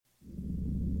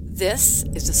This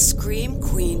is a Scream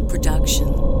Queen production.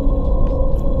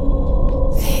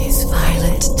 These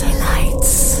violent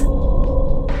delights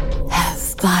have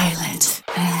violent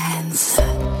ends.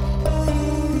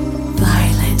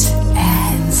 Violent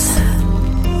ends.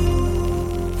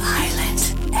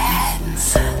 Violent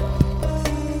ends.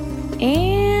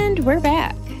 And we're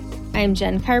back. I'm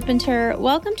Jen Carpenter.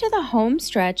 Welcome to the home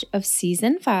stretch of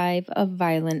Season 5 of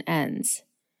Violent Ends.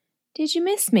 Did you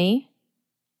miss me?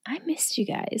 I missed you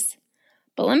guys.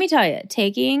 But let me tell you,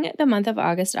 taking the month of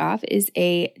August off is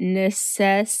a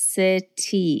necessity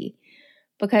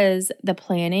because the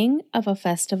planning of a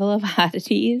festival of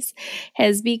oddities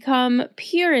has become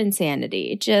pure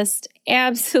insanity, just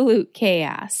absolute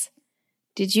chaos.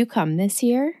 Did you come this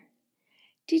year?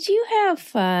 Did you have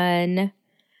fun?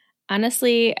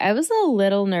 Honestly, I was a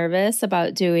little nervous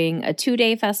about doing a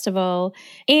 2-day festival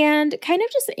and kind of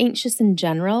just anxious in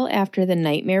general after the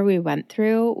nightmare we went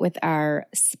through with our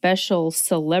special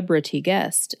celebrity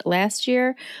guest last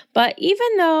year. But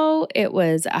even though it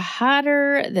was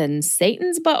hotter than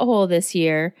Satan's butthole this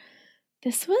year,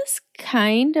 this was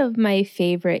kind of my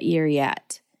favorite year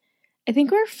yet. I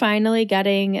think we're finally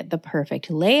getting the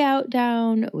perfect layout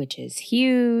down, which is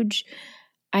huge.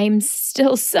 I'm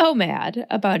still so mad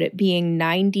about it being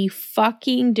 90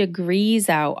 fucking degrees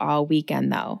out all weekend,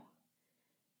 though.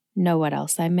 Know what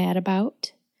else I'm mad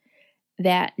about?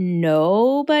 That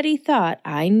nobody thought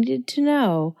I needed to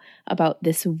know about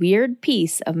this weird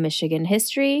piece of Michigan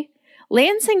history,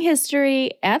 Lansing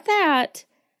history at that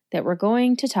we're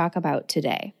going to talk about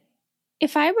today.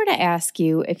 If I were to ask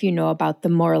you if you know about the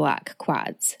Morlock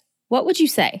Quads, what would you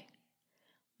say?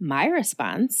 My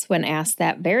response when asked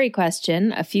that very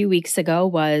question a few weeks ago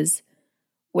was,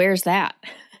 where's that?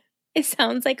 It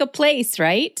sounds like a place,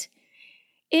 right?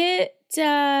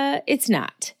 It's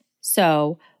not.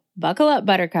 So buckle up,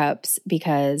 buttercups,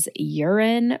 because you're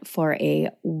in for a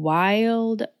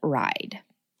wild ride.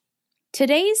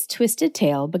 Today's twisted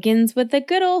tale begins with the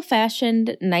good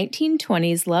old-fashioned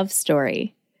 1920s love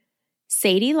story.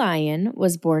 Sadie Lyon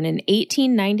was born in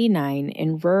 1899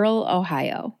 in rural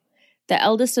Ohio. The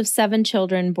eldest of 7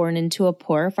 children born into a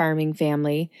poor farming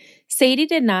family, Sadie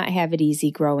did not have it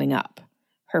easy growing up.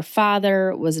 Her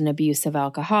father was an abusive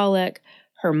alcoholic.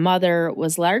 Her mother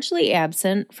was largely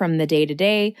absent from the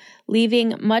day-to-day,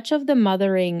 leaving much of the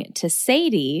mothering to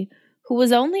Sadie, who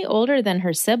was only older than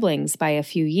her siblings by a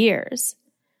few years.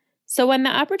 So when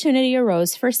the opportunity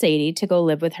arose for Sadie to go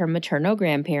live with her maternal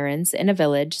grandparents in a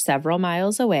village several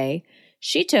miles away,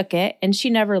 she took it and she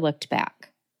never looked back.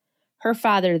 Her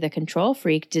father, the control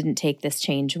freak, didn't take this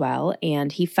change well,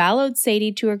 and he followed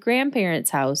Sadie to her grandparents'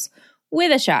 house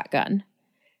with a shotgun.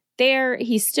 There,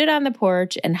 he stood on the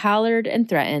porch and hollered and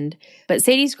threatened, but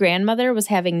Sadie's grandmother was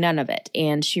having none of it,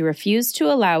 and she refused to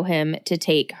allow him to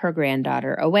take her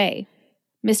granddaughter away.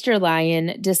 Mr.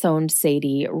 Lyon disowned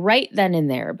Sadie right then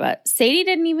and there, but Sadie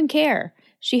didn't even care.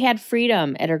 She had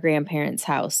freedom at her grandparents'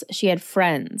 house. She had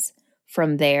friends.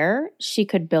 From there, she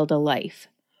could build a life.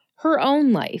 Her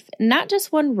own life, not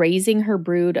just one raising her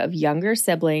brood of younger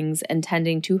siblings and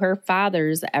tending to her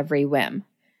father's every whim.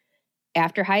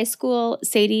 After high school,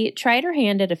 Sadie tried her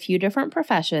hand at a few different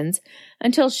professions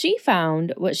until she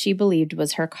found what she believed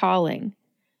was her calling.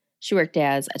 She worked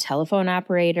as a telephone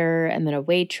operator and then a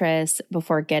waitress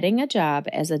before getting a job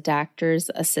as a doctor's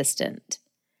assistant.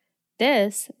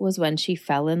 This was when she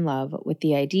fell in love with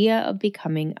the idea of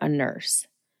becoming a nurse.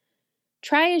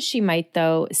 Try as she might,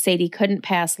 though, Sadie couldn't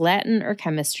pass Latin or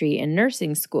chemistry in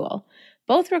nursing school,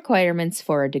 both requirements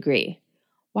for a degree.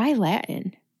 Why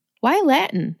Latin? Why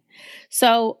Latin?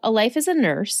 So a life as a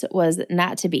nurse was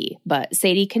not to be, but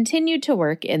Sadie continued to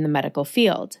work in the medical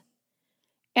field.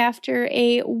 After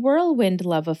a whirlwind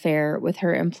love affair with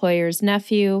her employer's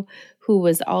nephew, who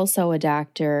was also a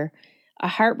doctor, a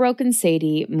heartbroken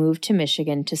Sadie moved to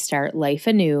Michigan to start life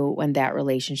anew when that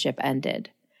relationship ended.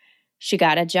 She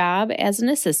got a job as an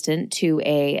assistant to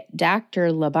a Dr.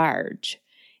 LaBarge.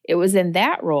 It was in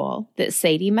that role that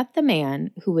Sadie met the man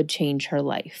who would change her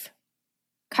life.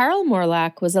 Carl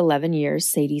Morlock was 11 years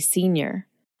Sadie's senior.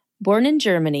 Born in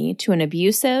Germany to an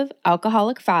abusive,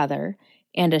 alcoholic father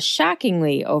and a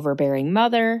shockingly overbearing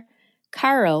mother,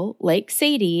 Carl, like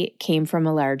Sadie, came from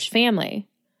a large family.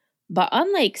 But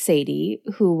unlike Sadie,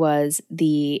 who was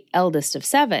the eldest of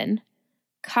 7,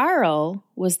 Carl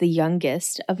was the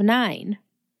youngest of 9.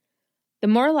 The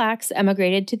Morlocks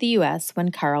emigrated to the U.S.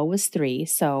 when Carl was 3,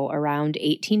 so around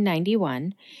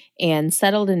 1891, and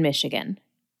settled in Michigan.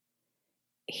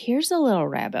 Here's a little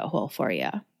rabbit hole for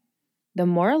you. The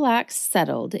Morlocks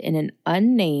settled in an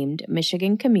unnamed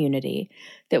Michigan community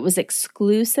that was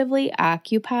exclusively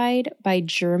occupied by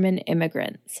German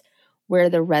immigrants, where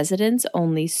the residents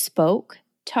only spoke,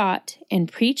 taught,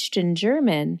 and preached in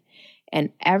German,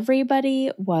 and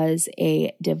everybody was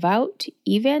a devout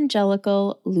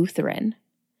evangelical Lutheran.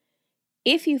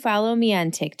 If you follow me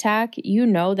on TikTok, you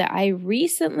know that I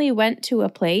recently went to a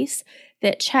place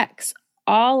that checks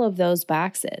all of those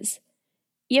boxes.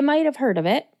 You might have heard of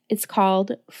it. It's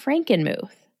called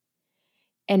Frankenmuth.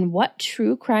 And what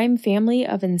true crime family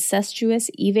of incestuous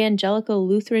evangelical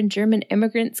Lutheran German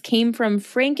immigrants came from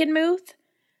Frankenmuth?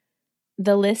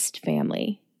 The List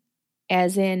family,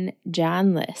 as in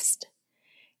John List.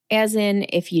 As in,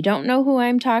 if you don't know who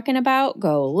I'm talking about,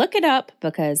 go look it up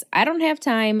because I don't have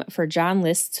time for John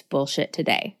List's bullshit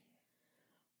today.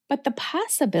 But the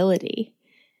possibility,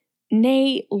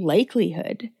 nay,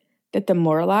 likelihood, that the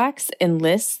Morlocks and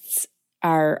Lists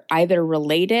are either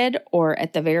related or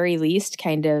at the very least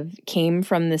kind of came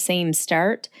from the same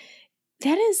start,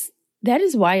 that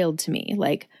is wild to me.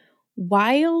 Like,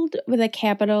 wild with a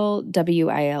capital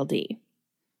W-I-L-D.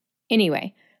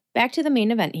 Anyway, back to the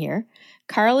main event here.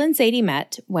 Carl and Sadie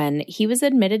met when he was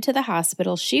admitted to the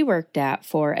hospital she worked at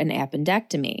for an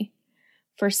appendectomy.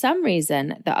 For some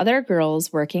reason, the other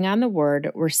girls working on the ward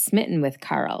were smitten with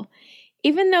Carl,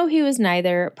 even though he was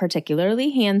neither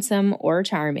particularly handsome or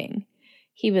charming.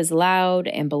 He was loud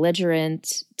and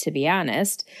belligerent, to be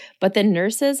honest, but the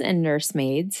nurses and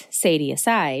nursemaids, Sadie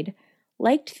aside,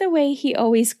 liked the way he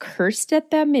always cursed at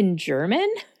them in German.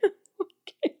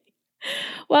 Okay.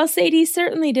 While Sadie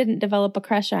certainly didn't develop a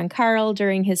crush on Carl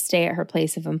during his stay at her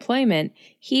place of employment,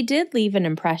 he did leave an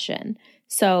impression,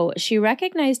 so she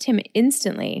recognized him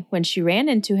instantly when she ran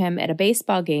into him at a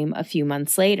baseball game a few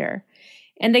months later.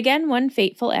 And again one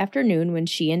fateful afternoon when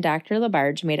she and Dr.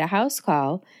 LaBarge made a house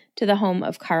call to the home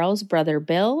of Carl's brother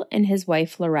Bill and his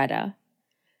wife Loretta.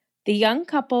 The young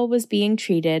couple was being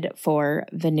treated for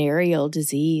venereal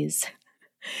disease.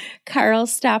 Carl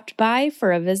stopped by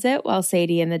for a visit while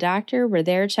Sadie and the doctor were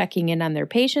there checking in on their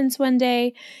patients one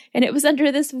day, and it was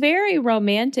under this very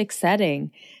romantic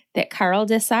setting that Carl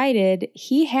decided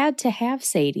he had to have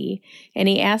Sadie, and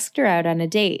he asked her out on a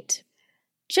date.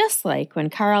 Just like when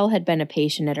Carl had been a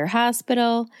patient at her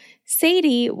hospital,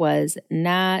 Sadie was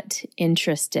not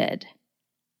interested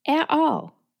at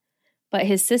all. But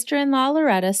his sister-in-law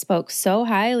Loretta spoke so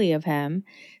highly of him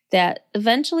that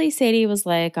eventually Sadie was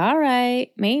like, all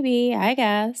right, maybe, I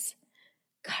guess.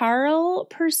 Carl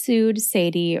pursued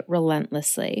Sadie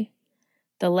relentlessly.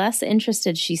 The less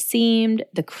interested she seemed,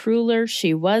 the crueler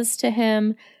she was to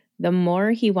him, the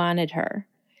more he wanted her.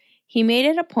 He made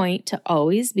it a point to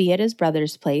always be at his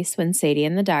brother's place when Sadie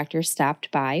and the doctor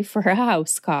stopped by for a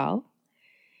house call.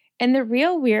 And the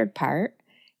real weird part,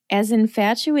 as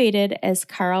infatuated as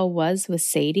Carl was with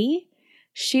Sadie,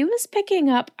 she was picking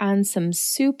up on some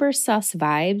super sus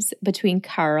vibes between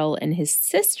Carl and his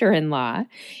sister-in-law,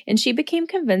 and she became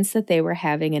convinced that they were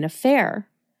having an affair.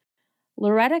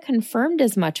 Loretta confirmed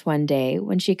as much one day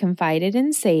when she confided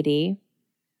in Sadie,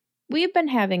 "We've been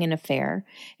having an affair,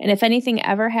 and if anything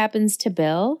ever happens to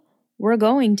Bill, we're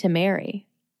going to marry."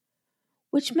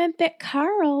 Which meant that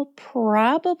Carl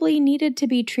probably needed to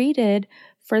be treated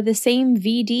for the same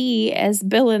VD as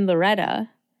Bill and Loretta.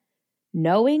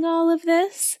 Knowing all of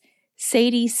this,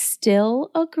 Sadie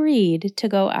still agreed to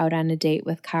go out on a date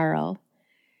with Carl.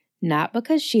 Not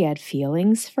because she had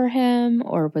feelings for him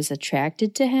or was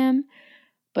attracted to him,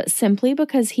 but simply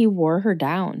because he wore her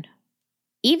down.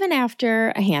 Even after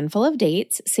a handful of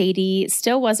dates, Sadie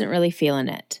still wasn't really feeling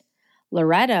it.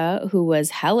 Loretta, who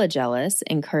was hella jealous,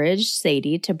 encouraged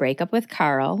Sadie to break up with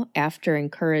Carl after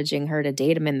encouraging her to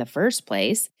date him in the first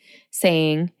place,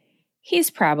 saying, "He's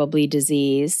probably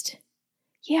diseased."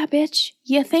 Yeah, bitch,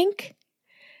 you think?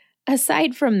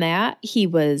 Aside from that, he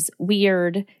was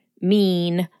weird,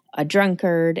 mean, a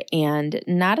drunkard, and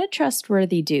not a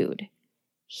trustworthy dude.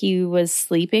 He was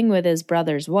sleeping with his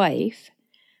brother's wife.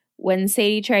 When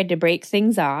Sadie tried to break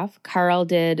things off, Carl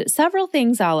did several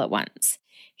things all at once.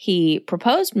 He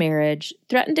proposed marriage,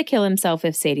 threatened to kill himself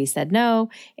if Sadie said no,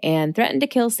 and threatened to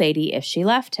kill Sadie if she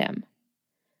left him.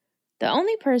 The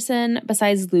only person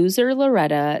besides loser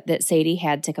Loretta that Sadie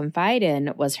had to confide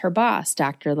in was her boss,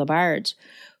 Dr. LaBarge,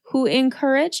 who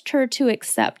encouraged her to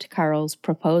accept Carl's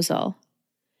proposal.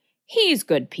 "He's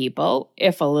good people,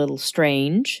 if a little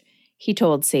strange," he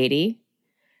told Sadie.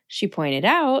 She pointed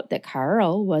out that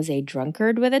Carl was a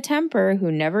drunkard with a temper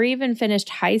who never even finished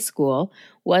high school,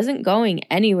 wasn't going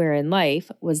anywhere in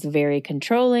life, was very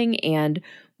controlling, and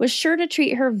was sure to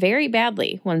treat her very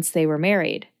badly once they were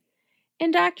married.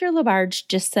 And Dr. LaBarge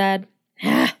just said,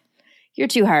 "You're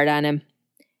too hard on him."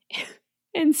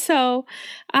 And so,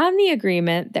 on the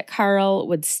agreement that Carl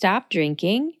would stop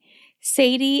drinking,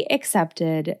 Sadie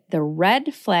accepted the red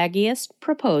flaggiest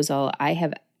proposal I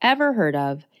have ever heard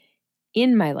of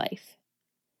in my life.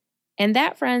 And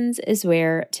that, friends, is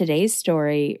where today's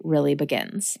story really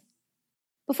begins.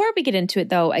 Before we get into it,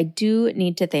 though, I do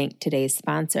need to thank today's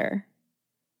sponsor.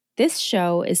 This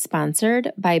show is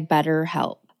sponsored by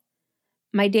BetterHelp.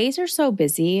 My days are so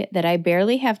busy that I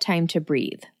barely have time to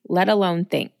breathe, let alone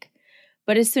think.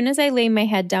 But as soon as I lay my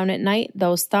head down at night,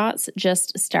 those thoughts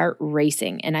just start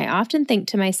racing, and I often think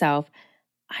to myself,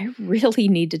 I really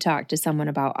need to talk to someone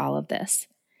about all of this.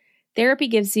 Therapy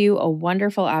gives you a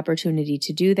wonderful opportunity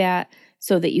to do that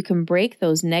so that you can break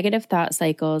those negative thought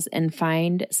cycles and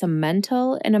find some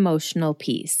mental and emotional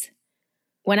peace.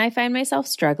 When I find myself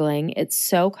struggling, it's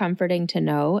so comforting to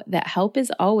know that help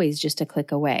is always just a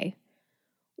click away.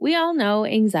 We all know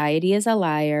anxiety is a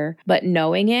liar, but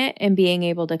knowing it and being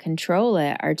able to control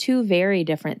it are two very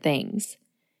different things.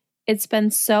 It's been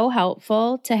so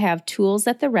helpful to have tools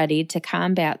at the ready to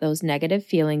combat those negative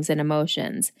feelings and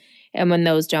emotions. And when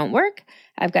those don't work,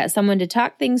 I've got someone to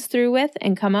talk things through with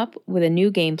and come up with a new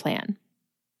game plan.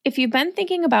 If you've been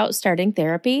thinking about starting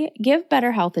therapy, give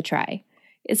BetterHelp a try.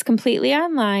 It's completely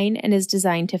online and is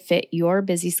designed to fit your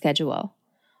busy schedule.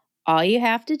 All you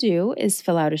have to do is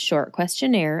fill out a short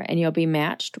questionnaire and you'll be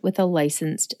matched with a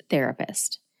licensed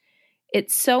therapist.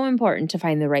 It's so important to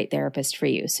find the right therapist for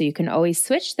you, so you can always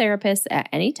switch therapists at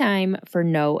any time for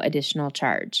no additional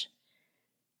charge.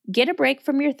 Get a break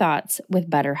from your thoughts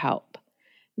with BetterHelp.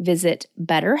 Visit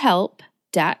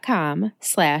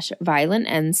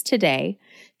betterhelp.com/violentends today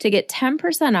to get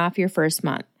 10% off your first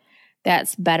month.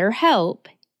 That's BetterHelp,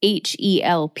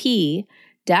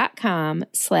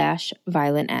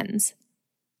 HELP.com/violentends.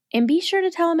 And be sure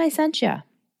to tell them I sent you.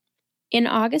 In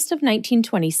August of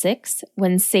 1926,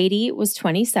 when Sadie was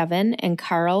 27 and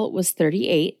Carl was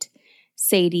 38,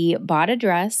 Sadie bought a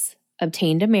dress,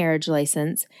 obtained a marriage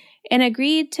license, and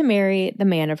agreed to marry the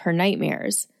man of her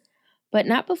nightmares. But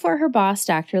not before her boss,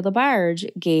 Dr. LaBarge,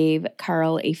 gave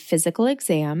Carl a physical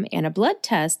exam and a blood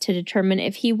test to determine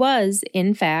if he was,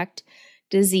 in fact,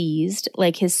 diseased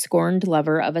like his scorned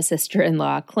lover of a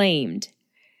sister-in-law claimed.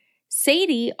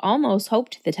 Sadie almost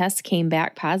hoped the test came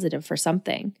back positive for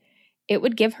something. It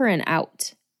would give her an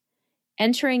out.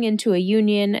 Entering into a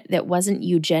union that wasn't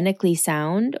eugenically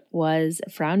sound was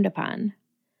frowned upon.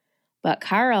 But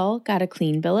Carl got a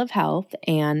clean bill of health,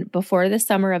 and before the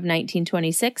summer of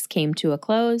 1926 came to a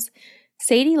close,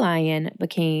 Sadie Lyon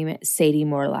became Sadie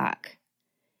Morlock.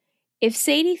 If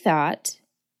Sadie thought,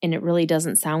 and it really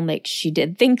doesn't sound like she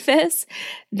did think this,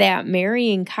 that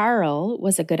marrying Carl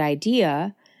was a good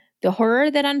idea, the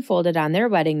horror that unfolded on their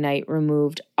wedding night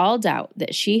removed all doubt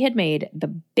that she had made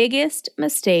the biggest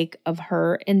mistake of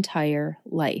her entire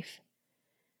life.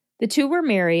 The two were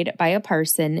married by a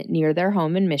parson near their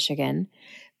home in Michigan,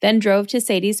 then drove to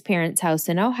Sadie's parents' house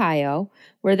in Ohio,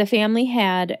 where the family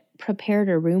had prepared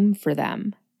a room for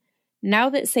them. Now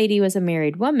that Sadie was a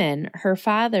married woman, her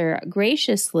father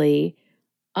graciously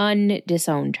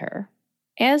undisowned her.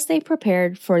 As they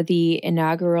prepared for the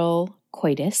inaugural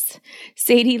coitus,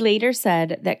 Sadie later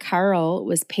said that Carl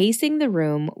was pacing the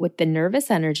room with the nervous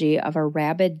energy of a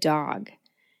rabid dog.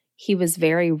 He was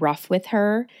very rough with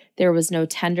her. There was no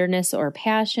tenderness or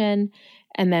passion.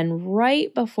 And then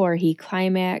right before he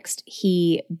climaxed,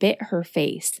 he bit her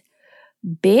face.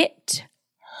 Bit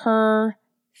her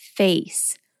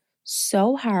face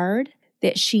so hard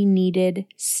that she needed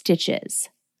stitches.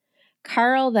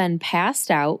 Carl then passed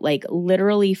out, like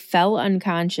literally fell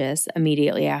unconscious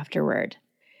immediately afterward.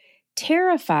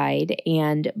 Terrified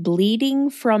and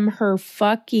bleeding from her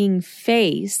fucking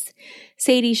face,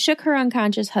 Sadie shook her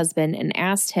unconscious husband and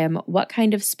asked him what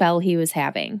kind of spell he was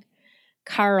having.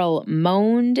 Carl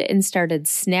moaned and started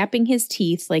snapping his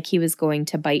teeth like he was going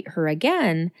to bite her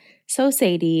again, so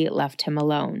Sadie left him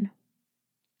alone.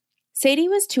 Sadie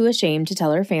was too ashamed to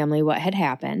tell her family what had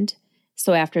happened,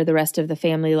 so after the rest of the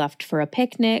family left for a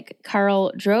picnic,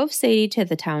 Carl drove Sadie to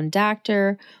the town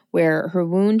doctor, where her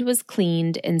wound was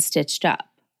cleaned and stitched up.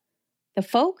 The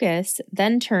focus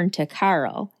then turned to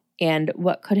Carl and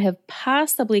what could have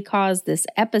possibly caused this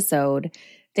episode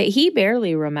that he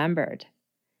barely remembered.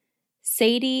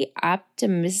 Sadie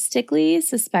optimistically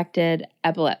suspected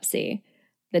epilepsy.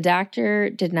 The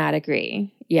doctor did not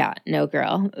agree. Yeah, no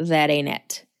girl, that ain't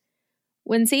it.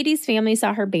 When Sadie's family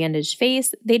saw her bandaged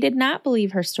face, they did not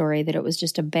believe her story that it was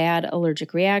just a bad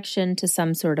allergic reaction to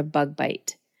some sort of bug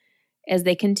bite. As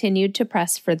they continued to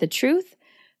press for the truth,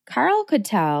 Carl could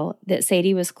tell that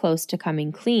Sadie was close to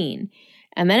coming clean,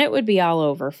 and then it would be all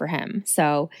over for him.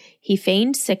 So he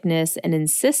feigned sickness and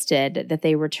insisted that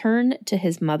they return to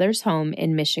his mother's home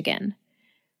in Michigan.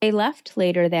 They left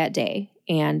later that day,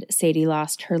 and Sadie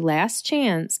lost her last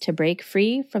chance to break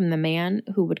free from the man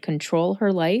who would control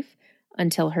her life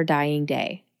until her dying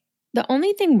day. The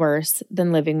only thing worse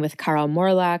than living with Carl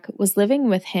Morlock was living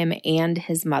with him and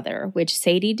his mother, which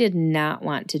Sadie did not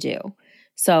want to do.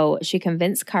 So she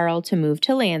convinced Carl to move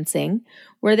to Lansing,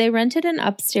 where they rented an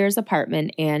upstairs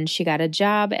apartment, and she got a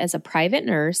job as a private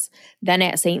nurse, then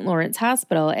at St. Lawrence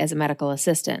Hospital as a medical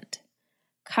assistant.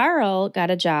 Carl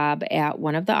got a job at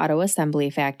one of the auto assembly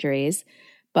factories,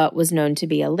 but was known to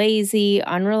be a lazy,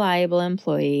 unreliable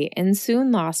employee and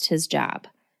soon lost his job,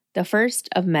 the first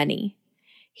of many.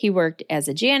 He worked as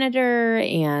a janitor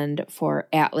and for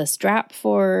Atlas Drop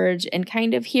Forge and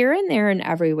kind of here and there and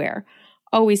everywhere,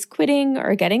 always quitting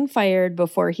or getting fired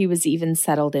before he was even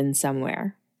settled in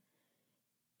somewhere.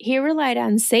 He relied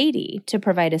on Sadie to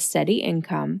provide a steady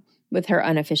income with her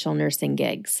unofficial nursing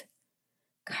gigs.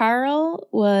 Carl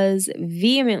was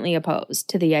vehemently opposed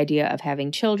to the idea of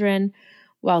having children,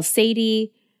 while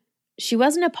Sadie, she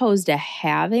wasn't opposed to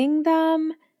having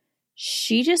them,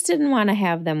 she just didn't want to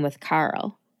have them with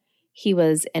Carl. He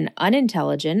was an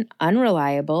unintelligent,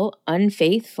 unreliable,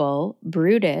 unfaithful,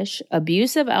 brutish,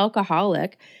 abusive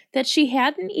alcoholic that she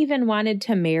hadn't even wanted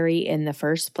to marry in the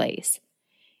first place.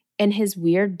 And his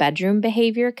weird bedroom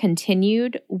behavior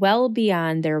continued well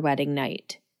beyond their wedding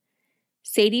night.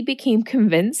 Sadie became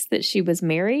convinced that she was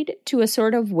married to a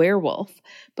sort of werewolf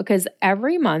because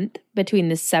every month between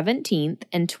the 17th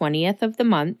and 20th of the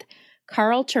month,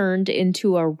 Carl turned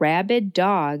into a rabid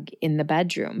dog in the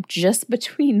bedroom just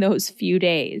between those few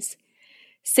days.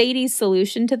 Sadie's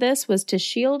solution to this was to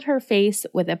shield her face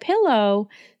with a pillow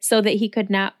so that he could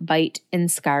not bite and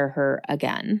scar her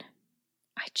again.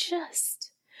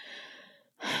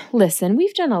 Listen,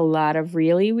 we've done a lot of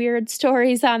really weird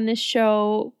stories on this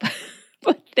show,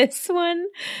 but this one,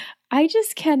 I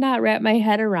just cannot wrap my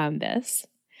head around this.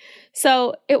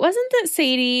 So it wasn't that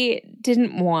Sadie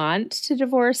didn't want to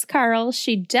divorce Carl.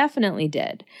 She definitely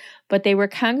did. But they were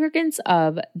congregants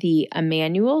of the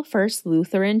Emmanuel First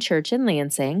Lutheran Church in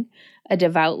Lansing, a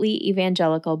devoutly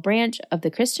evangelical branch of the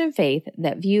Christian faith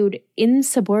that viewed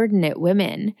insubordinate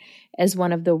women as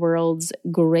one of the world's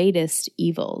greatest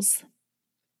evils.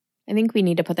 I think we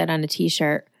need to put that on a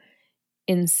t-shirt.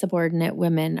 Insubordinate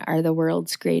women are the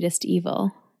world's greatest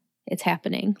evil. It's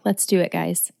happening. Let's do it,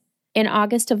 guys. In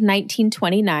August of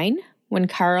 1929, when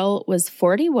Carl was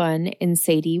 41 and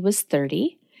Sadie was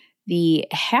 30, the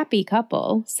happy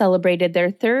couple celebrated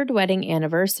their third wedding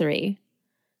anniversary.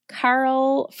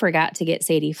 Carl forgot to get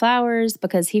Sadie flowers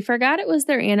because he forgot it was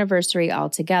their anniversary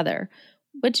altogether,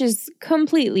 which is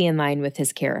completely in line with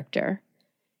his character.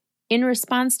 In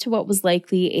response to what was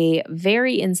likely a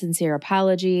very insincere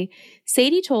apology,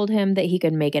 Sadie told him that he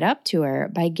could make it up to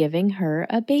her by giving her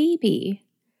a baby.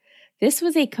 This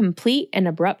was a complete and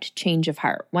abrupt change of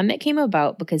heart, one that came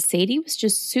about because Sadie was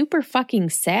just super fucking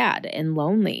sad and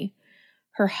lonely.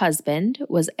 Her husband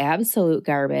was absolute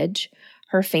garbage.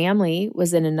 Her family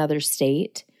was in another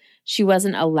state. She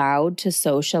wasn't allowed to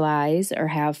socialize or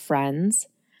have friends.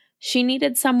 She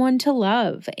needed someone to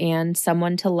love and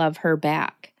someone to love her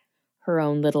back. Her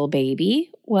own little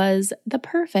baby was the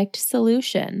perfect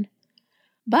solution.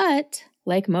 But,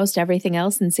 like most everything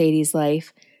else in Sadie's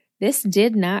life, this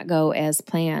did not go as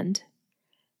planned.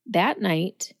 That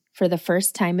night, for the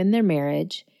first time in their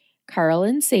marriage, Carl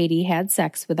and Sadie had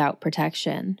sex without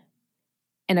protection.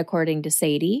 And according to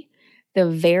Sadie, the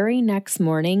very next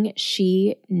morning,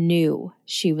 she knew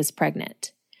she was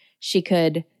pregnant. She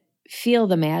could feel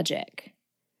the magic.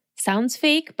 Sounds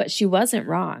fake, but she wasn't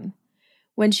wrong.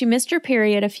 When she missed her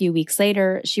period a few weeks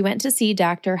later, she went to see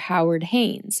Dr. Howard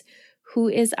Haynes, who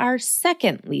is our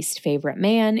second least favorite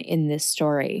man in this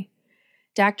story.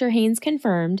 Dr. Haynes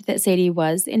confirmed that Sadie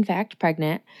was, in fact,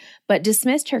 pregnant, but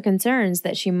dismissed her concerns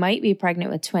that she might be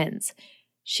pregnant with twins.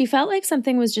 She felt like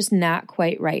something was just not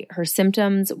quite right. Her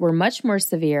symptoms were much more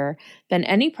severe than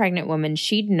any pregnant woman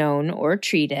she'd known or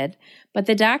treated, but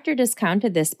the doctor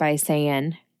discounted this by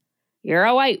saying, "You're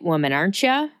a white woman, aren't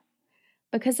you?"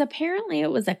 Because apparently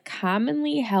it was a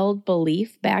commonly held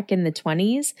belief back in the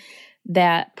 20s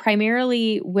that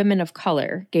primarily women of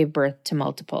color gave birth to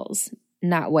multiples,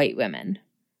 not white women.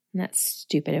 And that's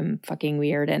stupid and fucking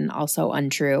weird and also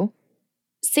untrue.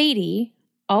 Sadie,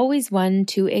 always one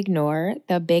to ignore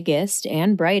the biggest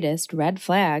and brightest red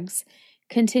flags,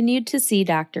 continued to see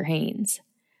Dr. Haynes.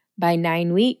 By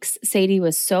 9 weeks, Sadie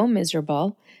was so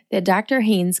miserable that Dr.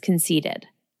 Haynes conceded.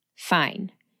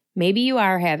 Fine, maybe you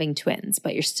are having twins,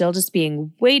 but you're still just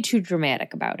being way too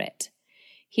dramatic about it.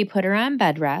 He put her on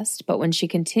bed rest, but when she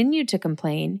continued to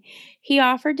complain, he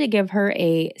offered to give her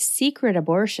a secret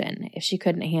abortion if she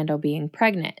couldn't handle being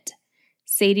pregnant.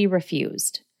 Sadie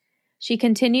refused. She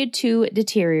continued to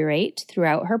deteriorate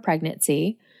throughout her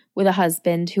pregnancy, with a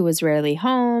husband who was rarely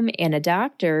home and a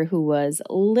doctor who was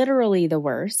literally the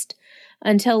worst,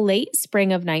 until late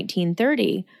spring of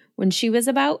 1930, when she was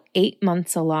about 8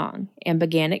 months along and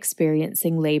began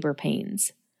experiencing labor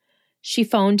pains. She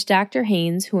phoned Dr.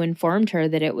 Haynes, who informed her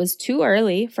that it was too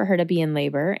early for her to be in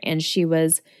labor and she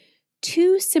was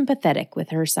too sympathetic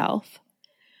with herself.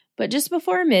 But just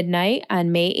before midnight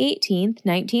on May 18,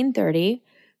 1930,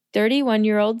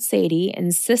 31-year-old Sadie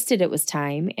insisted it was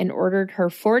time and ordered her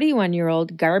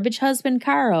 41-year-old garbage husband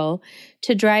Carl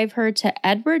to drive her to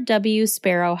Edward W.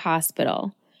 Sparrow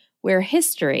Hospital, where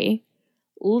history,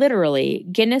 literally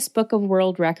Guinness Book of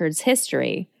World Records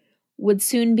history, would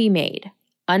soon be made,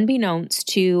 unbeknownst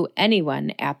to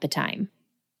anyone at the time.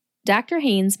 Dr.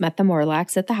 Haynes met the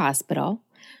Morlocks at the hospital,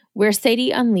 where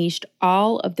Sadie unleashed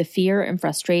all of the fear and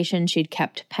frustration she'd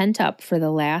kept pent up for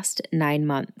the last 9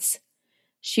 months.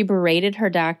 She berated her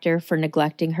doctor for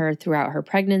neglecting her throughout her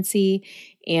pregnancy,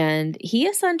 and he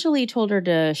essentially told her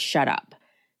to shut up.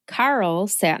 Carl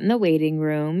sat in the waiting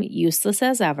room, useless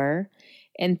as ever,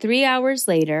 and 3 hours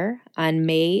later, on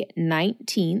May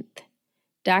 19th,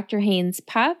 Dr. Haynes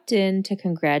popped in to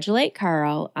congratulate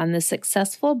Carl on the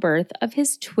successful birth of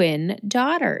his twin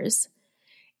daughters.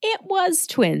 It was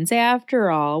twins,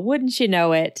 after all, wouldn't you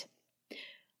know it?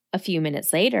 A few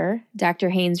minutes later, Dr.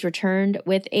 Haynes returned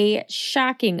with a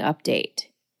shocking update.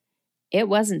 It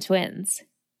wasn't twins.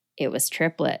 It was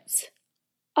triplets.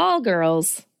 All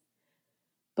girls.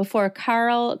 Before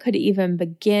Carl could even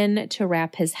begin to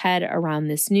wrap his head around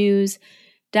this news,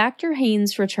 Dr.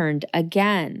 Haynes returned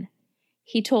again.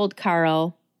 He told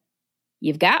Carl,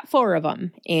 "You've got 4 of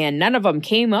them, and none of them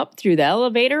came up through the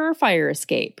elevator or fire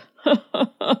escape."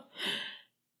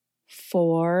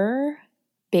 4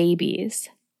 babies.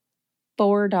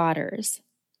 4 daughters.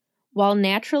 While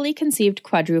naturally conceived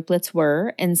quadruplets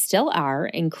were, and still are,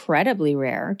 incredibly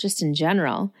rare, just in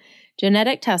general,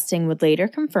 genetic testing would later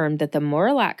confirm that the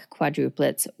Morlock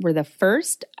quadruplets were the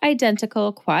first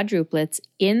identical quadruplets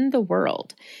in the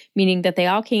world, meaning that they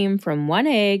all came from one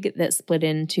egg that split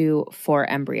into 4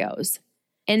 embryos.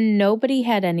 And nobody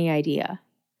had any idea.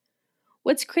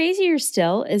 What's crazier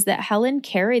still is that Helen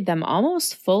carried them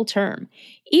almost full term.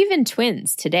 Even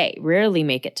twins today rarely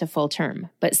make it to full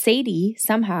term, but Sadie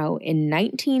somehow in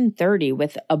 1930,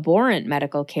 with abhorrent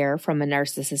medical care from a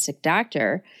narcissistic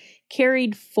doctor,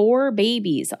 carried 4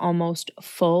 babies almost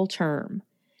full term.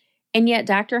 And yet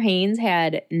Dr. Haynes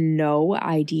had no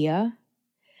idea.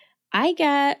 I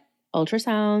get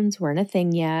ultrasounds weren't a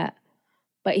thing yet,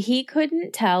 but he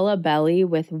couldn't tell a belly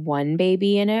with 1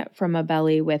 baby in it from a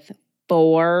belly with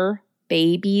 4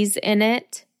 babies in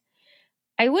it.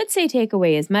 I would say take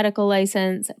away his medical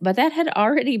license, but that had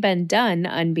already been done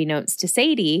unbeknownst to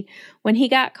Sadie when he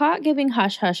got caught giving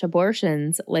hush-hush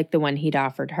abortions like the one he'd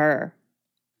offered her.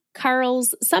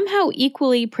 Carl's somehow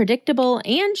equally predictable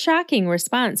and shocking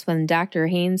response when Dr.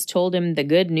 Haynes told him the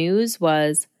good news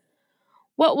was,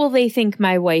 "What will they think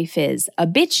my wife is, a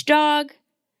bitch dog?"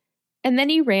 And then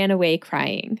he ran away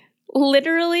crying.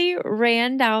 Literally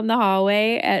ran down the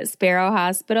hallway at Sparrow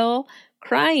Hospital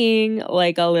crying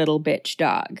like a little bitch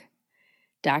dog.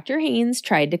 Dr. Haynes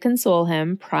tried to console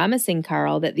him, promising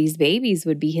Carl that these babies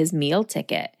would be his meal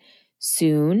ticket.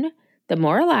 Soon, the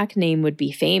Morlock name would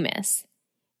be famous.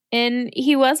 And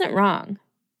he wasn't wrong.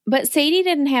 But Sadie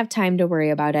didn't have time to worry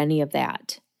about any of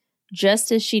that.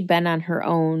 Just as she'd been on her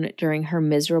own during her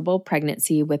miserable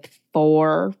pregnancy with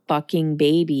 4 fucking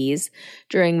babies,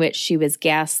 during which she was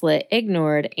gaslit,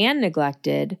 ignored, and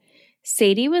neglected,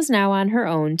 Sadie was now on her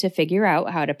own to figure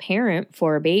out how to parent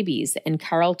 4 babies, and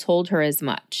Carl told her as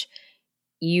much.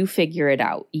 You figure it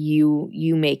out. You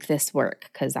make this work,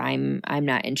 because I'm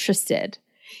not interested.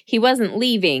 He wasn't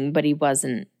leaving, but he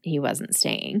wasn't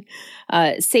staying.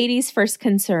 Sadie's first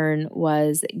concern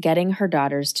was getting her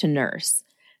daughters to nurse.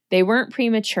 They weren't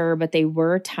premature, but they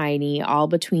were tiny, all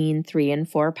between 3 and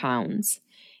 4 pounds.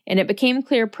 And it became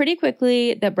clear pretty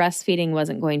quickly that breastfeeding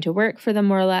wasn't going to work for the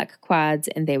Morlock quads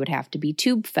and they would have to be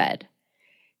tube fed.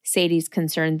 Sadie's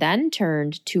concern then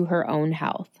turned to her own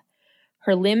health.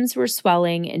 Her limbs were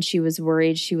swelling and she was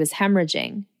worried she was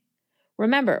hemorrhaging.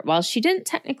 Remember, while she didn't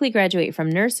technically graduate from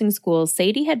nursing school,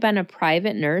 Sadie had been a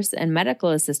private nurse and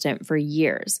medical assistant for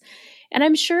years. And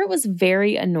I'm sure it was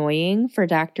very annoying for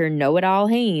Dr. Know-It-All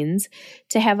Haynes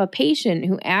to have a patient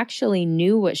who actually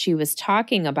knew what she was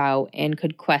talking about and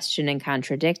could question and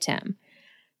contradict him.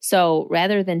 So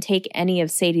rather than take any of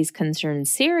Sadie's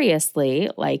concerns seriously,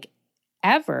 like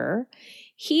ever,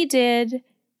 he did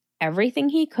everything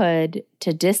he could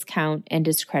to discount and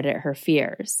discredit her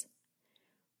fears.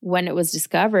 When it was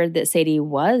discovered that Sadie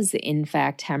was, in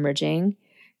fact, hemorrhaging,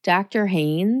 Dr.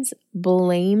 Haynes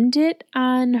blamed it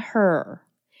on her.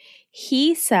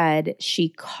 He said she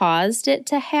caused it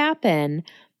to happen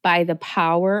by the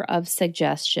power of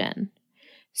suggestion.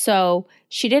 So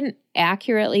she didn't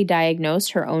accurately diagnose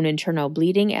her own internal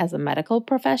bleeding as a medical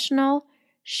professional.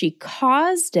 She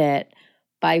caused it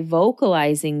by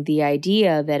vocalizing the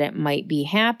idea that it might be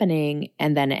happening,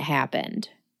 and then it happened.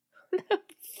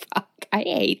 Fuck, I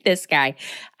hate this guy.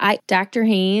 Dr.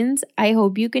 Haynes, I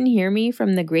hope you can hear me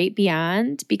from the great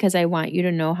beyond, because I want you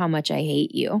to know how much I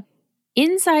hate you.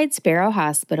 Inside Sparrow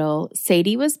Hospital,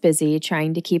 Sadie was busy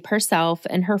trying to keep herself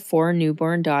and her 4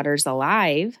 newborn daughters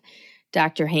alive.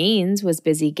 Dr. Haynes was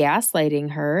busy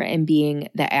gaslighting her and being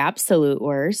the absolute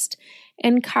worst.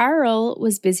 And Carl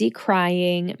was busy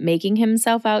crying, making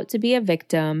himself out to be a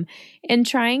victim, and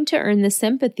trying to earn the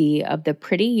sympathy of the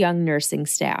pretty young nursing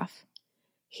staff.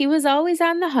 He was always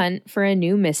on the hunt for a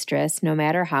new mistress, no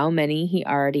matter how many he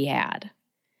already had.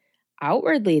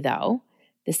 Outwardly, though,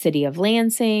 the city of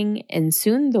Lansing, and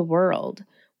soon the world,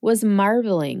 was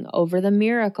marveling over the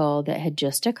miracle that had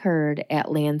just occurred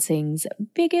at Lansing's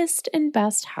biggest and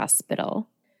best hospital.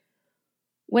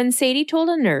 When Sadie told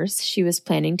a nurse she was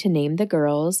planning to name the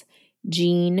girls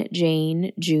Jean,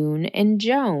 Jane, June, and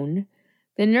Joan,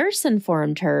 the nurse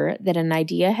informed her that an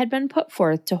idea had been put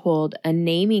forth to hold a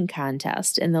naming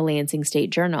contest in the Lansing State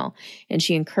Journal, and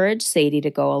she encouraged Sadie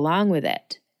to go along with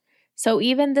it. So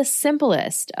even the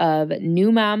simplest of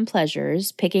new mom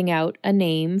pleasures, picking out a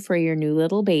name for your new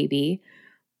little baby,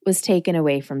 was taken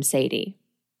away from Sadie.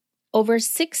 Over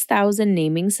 6,000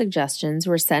 naming suggestions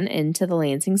were sent in to the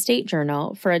Lansing State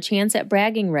Journal for a chance at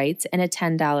bragging rights and a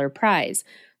 $10 prize,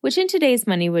 which in today's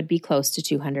money would be close to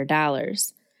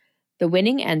 $200. The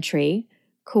winning entry,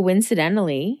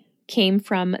 coincidentally, came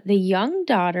from the young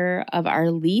daughter of our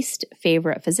least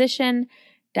favorite physician,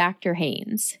 Dr.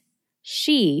 Haynes.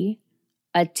 She,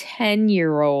 a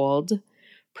 10-year-old,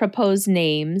 proposed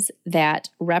names that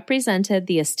represented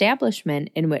the establishment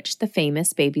in which the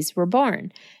famous babies were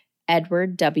born,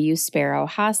 Edward W. Sparrow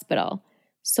Hospital,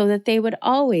 so that they would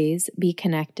always be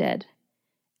connected.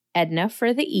 Edna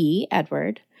for the E,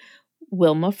 Edward,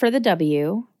 Wilma for the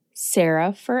W,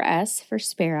 Sarah for S for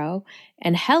Sparrow,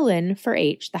 and Helen for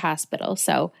H, the hospital.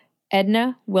 So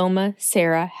Edna, Wilma,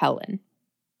 Sarah, Helen.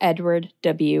 Edward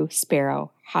W.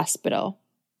 Sparrow Hospital.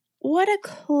 What a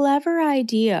clever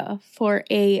idea for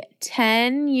a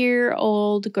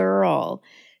 10-year-old girl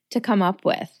to come up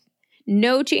with.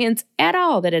 No chance at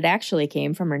all that it actually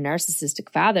came from her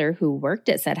narcissistic father who worked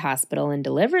at said hospital and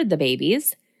delivered the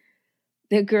babies.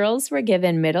 The girls were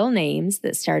given middle names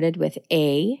that started with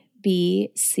A, B,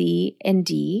 C, and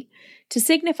D to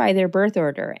signify their birth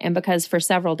order, and because for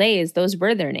several days those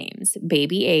were their names,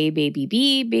 Baby A, Baby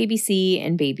B, Baby C,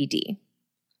 and Baby D.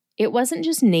 It wasn't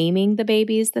just naming the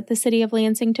babies that the city of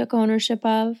Lansing took ownership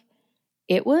of.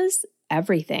 It was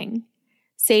everything.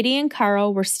 Sadie and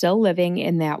Carl were still living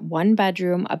in that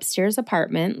one-bedroom upstairs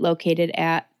apartment located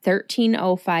at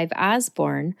 1305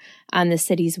 Osborne on the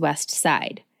city's west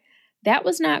side. That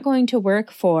was not going to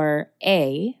work for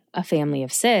A, a family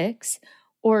of 6,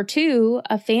 or 2,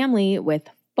 a family with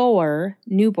 4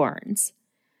 newborns.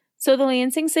 So the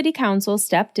Lansing City Council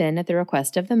stepped in at the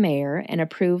request of the mayor and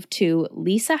approved to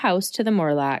lease a house to the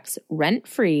Morlocks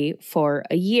rent-free for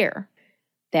a year.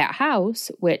 That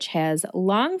house, which has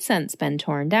long since been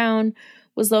torn down,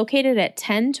 was located at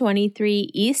 1023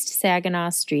 East Saginaw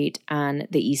Street on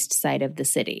the east side of the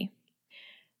city.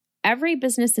 Every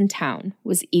business in town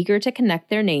was eager to connect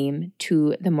their name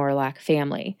to the Morlock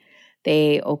family.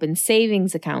 They opened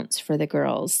savings accounts for the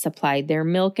girls, supplied their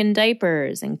milk and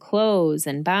diapers and clothes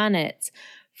and bonnets.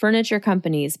 Furniture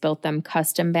companies built them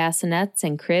custom bassinets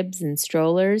and cribs and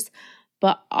strollers,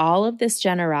 but all of this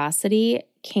generosity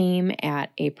came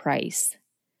at a price.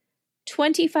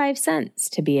 25 cents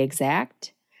to be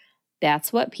exact.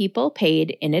 That's what people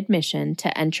paid in admission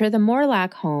to enter the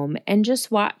Morlock home and just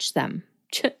watch them.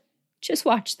 Just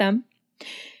watch them.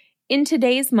 In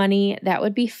today's money, that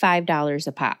would be $5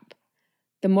 a pop.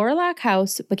 The Morlock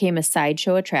house became a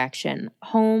sideshow attraction,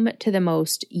 home to the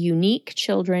most unique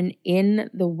children in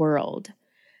the world.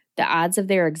 The odds of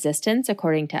their existence,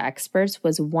 according to experts,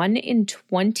 was 1 in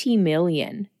 20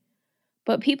 million.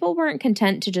 But people weren't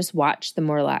content to just watch the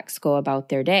Morlocks go about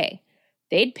their day.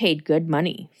 They'd paid good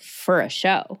money for a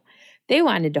show. They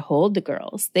wanted to hold the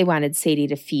girls. They wanted Sadie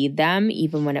to feed them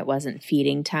even when it wasn't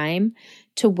feeding time,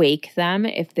 to wake them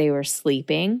if they were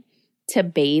sleeping, to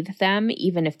bathe them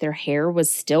even if their hair was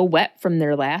still wet from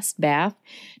their last bath,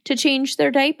 to change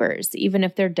their diapers even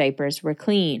if their diapers were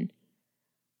clean.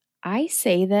 I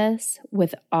say this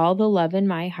with all the love in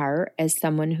my heart as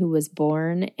someone who was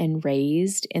born and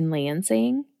raised in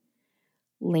Lansing.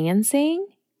 Lansing,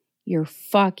 you're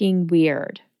fucking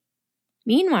weird.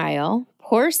 Meanwhile,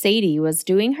 poor Sadie was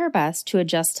doing her best to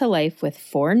adjust to life with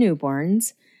 4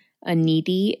 newborns, a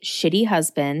needy, shitty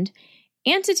husband,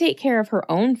 and to take care of her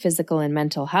own physical and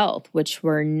mental health, which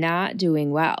were not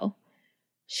doing well.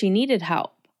 She needed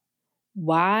help.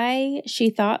 Why she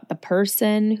thought the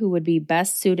person who would be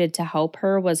best suited to help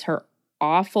her was her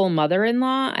awful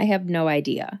mother-in-law, I have no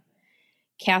idea.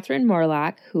 Catherine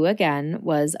Morlock, who again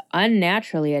was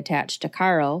unnaturally attached to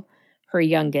Carl, her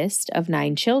youngest of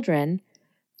 9 children,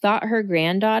 thought her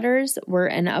granddaughters were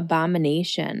an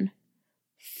abomination.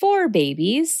 4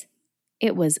 babies.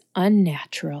 It was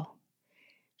unnatural.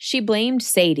 She blamed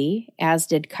Sadie, as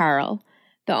did Carl.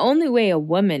 The only way a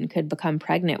woman could become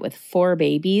pregnant with 4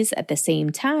 babies at the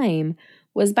same time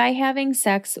was by having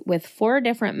sex with 4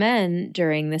 different men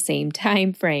during the same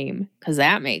time frame, because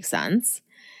that makes sense.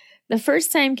 The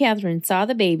first time Catherine saw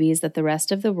the babies that the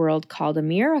rest of the world called a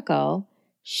miracle,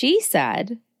 she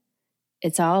said,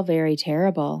 "It's all very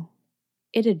terrible.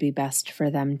 It'd be best for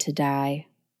them to die."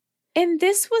 And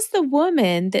this was the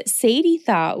woman that Sadie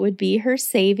thought would be her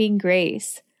saving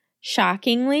grace.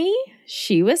 Shockingly,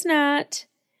 she was not.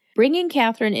 Bringing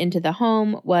Catherine into the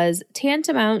home was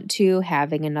tantamount to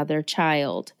having another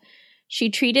child. She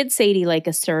treated Sadie like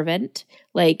a servant,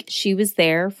 like she was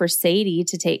there for Sadie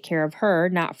to take care of her,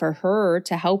 not for her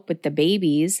to help with the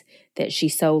babies that she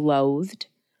so loathed.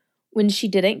 When she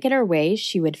didn't get her way,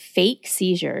 she would fake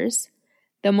seizures.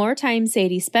 The more time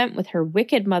Sadie spent with her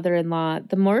wicked mother-in-law,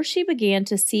 the more she began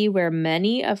to see where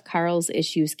many of Carl's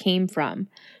issues came from,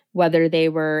 whether they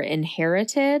were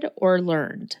inherited or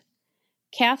learned.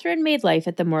 Catherine made life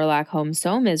at the Morlock home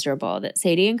so miserable that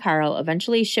Sadie and Carl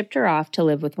eventually shipped her off to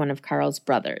live with one of Carl's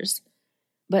brothers.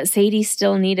 But Sadie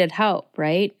still needed help,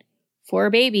 right? 4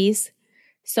 babies.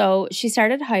 So she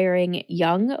started hiring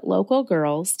young local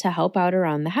girls to help out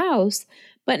around the house,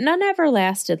 but none ever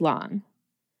lasted long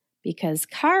because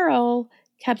Carl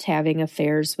kept having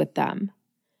affairs with them.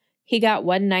 He got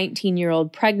one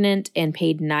 19-year-old pregnant and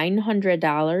paid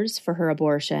 $900 for her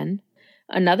abortion.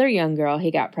 Another young girl he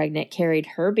got pregnant carried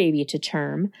her baby to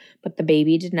term, but the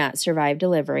baby did not survive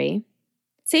delivery.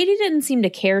 Sadie didn't seem to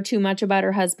care too much about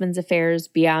her husband's affairs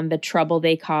beyond the trouble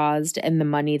they caused and the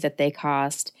money that they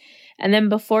cost. And then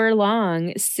before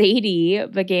long, Sadie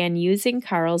began using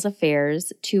Carl's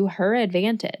affairs to her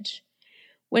advantage.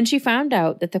 When she found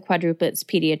out that the quadruplets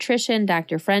pediatrician,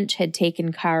 Dr. French, had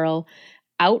taken Carl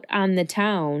out on the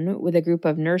town with a group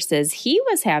of nurses he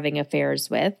was having affairs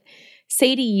with,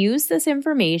 Sadie used this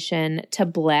information to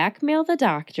blackmail the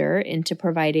doctor into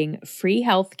providing free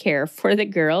health care for the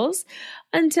girls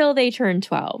until they turned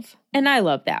 12. And I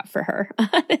love that for her,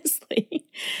 honestly.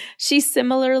 She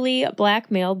similarly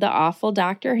blackmailed the awful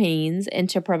Dr. Haynes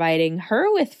into providing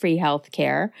her with free health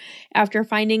care after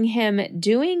finding him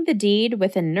doing the deed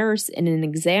with a nurse in an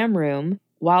exam room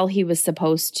while he was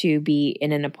supposed to be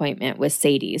in an appointment with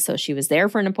Sadie. So she was there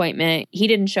for an appointment. He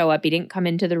didn't show up. He didn't come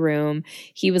into the room.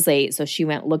 He was late, so she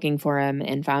went looking for him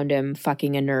and found him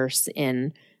fucking a nurse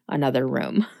in another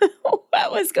room.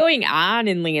 What was going on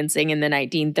in Lansing in the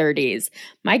 1930s?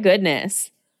 My goodness.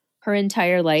 Her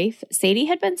entire life, Sadie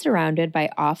had been surrounded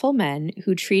by awful men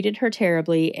who treated her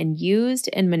terribly and used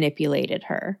and manipulated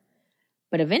her.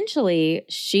 But eventually,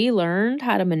 she learned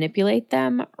how to manipulate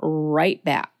them right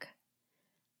back.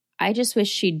 I just wish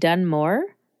she'd done more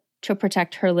to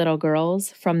protect her little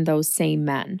girls from those same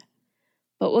men.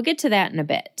 But we'll get to that in a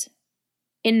bit.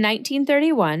 In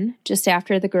 1931, just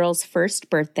after the girl's first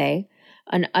birthday,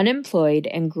 an unemployed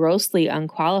and grossly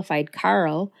unqualified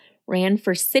Carl ran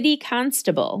for city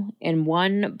constable and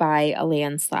won by a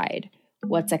landslide.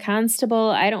 What's a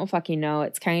constable? I don't fucking know.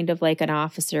 It's kind of like an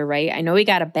officer, right? I know he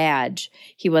got a badge.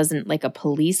 He wasn't like a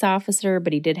police officer,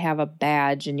 but he did have a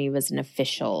badge and he was an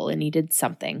official and he did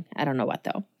something. I don't know what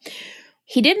though.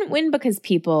 He didn't win because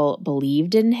people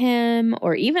believed in him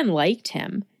or even liked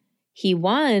him. He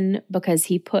won because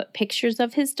he put pictures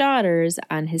of his daughters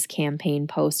on his campaign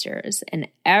posters, and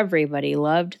everybody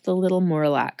loved the little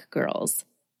Morlock girls.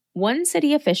 One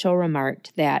city official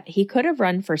remarked that he could have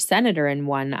run for senator and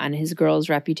won on his girls'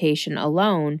 reputation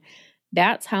alone.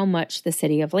 That's how much the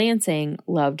city of Lansing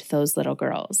loved those little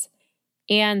girls.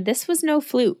 And this was no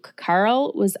fluke.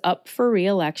 Carl was up for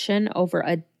re-election over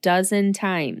a dozen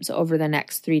times over the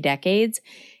next 3 decades,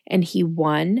 and he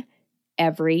won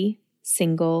every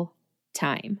single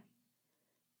time.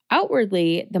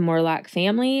 Outwardly, the Morlock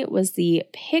family was the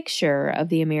picture of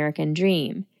the American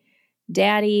dream.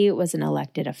 Daddy was an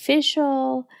elected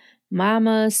official.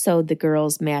 Mama sewed the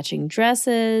girls matching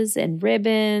dresses and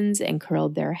ribbons and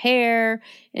curled their hair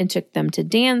and took them to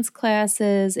dance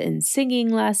classes and singing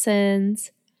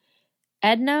lessons.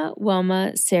 Edna,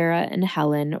 Wilma, Sarah, and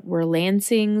Helen were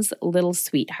Lansing's little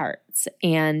sweethearts,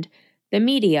 and the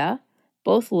media,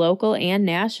 both local and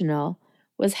national,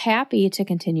 was happy to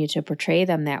continue to portray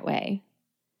them that way.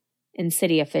 And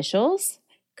city officials,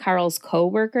 Carl's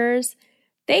co-workers,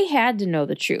 they had to know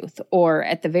the truth, or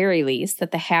at the very least,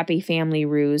 that the happy family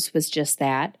ruse was just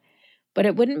that. But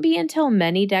it wouldn't be until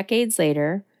many decades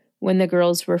later, when the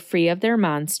girls were free of their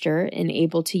monster and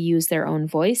able to use their own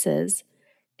voices,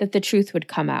 that the truth would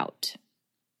come out.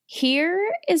 Here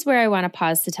is where I want to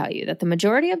pause to tell you that the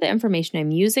majority of the information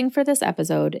I'm using for this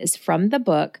episode is from the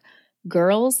book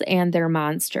Girls and Their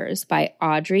Monsters by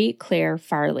Audrey Claire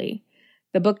Farley.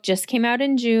 The book just came out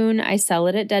in June. I sell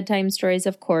it at Dead Time Stories,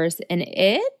 of course, and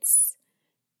it's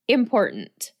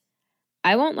important.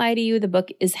 I won't lie to you, the book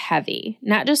is heavy,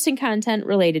 not just in content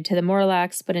related to the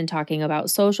Morlocks, but in talking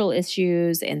about social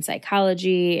issues and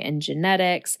psychology and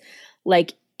genetics.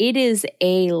 Like, it is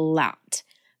a lot,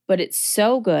 but it's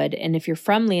so good. And if you're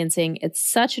from Lansing, it's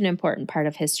such an important part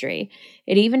of history.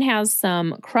 It even has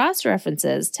some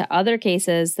cross-references to other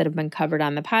cases that have been covered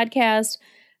on the podcast,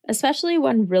 especially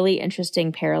one really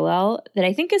interesting parallel that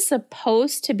I think is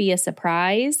supposed to be a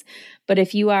surprise, but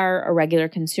if you are a regular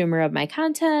consumer of my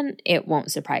content, it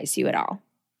won't surprise you at all.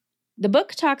 The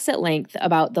book talks at length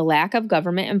about the lack of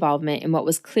government involvement in what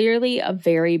was clearly a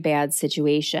very bad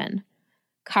situation.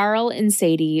 Carl and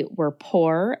Sadie were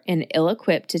poor and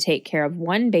ill-equipped to take care of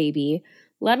one baby,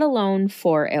 let alone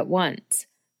 4 at once.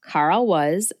 Carl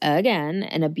was, again,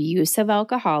 an abusive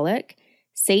alcoholic.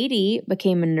 Sadie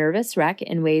became a nervous wreck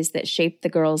in ways that shaped the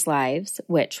girls' lives,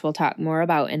 which we'll talk more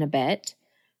about in a bit.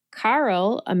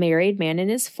 Carl, a married man in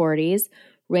his 40s,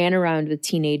 ran around with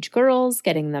teenage girls,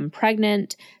 getting them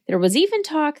pregnant. There was even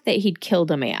talk that he'd killed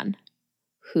a man.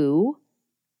 Who?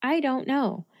 I don't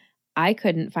know. I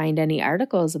couldn't find any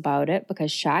articles about it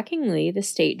because, shockingly, the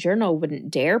State Journal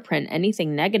wouldn't dare print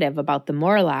anything negative about the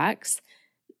Morlocks.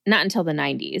 Not until the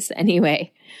 90s,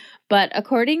 anyway. But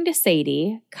according to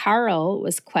Sadie, Carl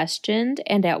was questioned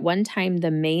and at one time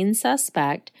the main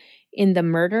suspect in the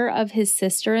murder of his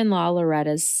sister-in-law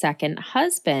Loretta's second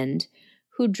husband,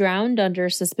 who drowned under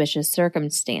suspicious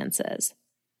circumstances.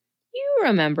 You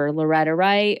remember Loretta,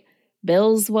 right?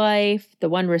 Bill's wife, the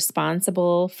one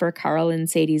responsible for Carl and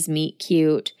Sadie's meet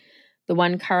cute, the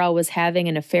one Carl was having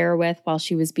an affair with while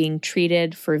she was being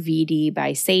treated for VD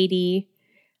by Sadie.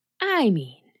 I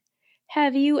mean,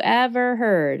 have you ever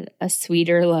heard a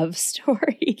sweeter love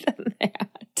story than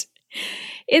that?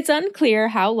 It's unclear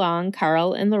how long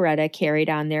Carl and Loretta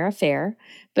carried on their affair,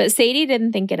 but Sadie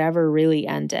didn't think it ever really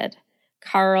ended.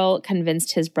 Carl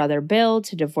convinced his brother Bill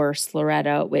to divorce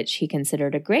Loretta, which he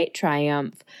considered a great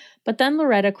triumph, but then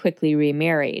Loretta quickly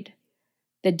remarried.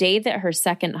 The day that her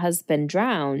second husband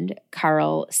drowned,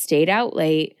 Carl stayed out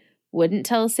late, wouldn't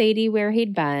tell Sadie where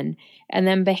he'd been, and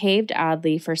then behaved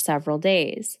oddly for several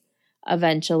days.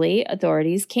 Eventually,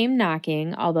 authorities came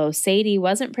knocking, although Sadie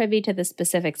wasn't privy to the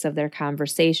specifics of their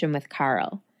conversation with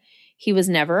Carl. He was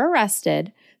never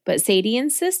arrested, but Sadie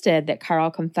insisted that Carl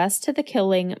confessed to the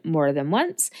killing more than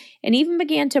once and even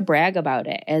began to brag about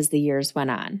it as the years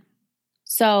went on.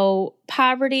 So,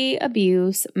 poverty,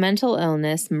 abuse, mental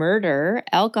illness, murder,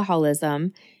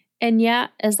 alcoholism, and yet,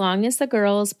 as long as the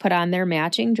girls put on their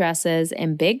matching dresses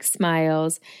and big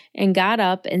smiles and got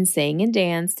up and sang and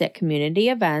danced at community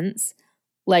events,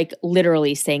 like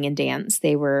literally sang and danced,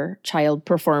 they were child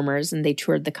performers and they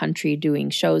toured the country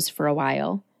doing shows for a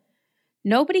while,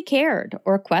 nobody cared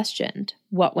or questioned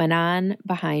what went on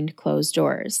behind closed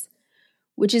doors,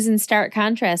 which is in stark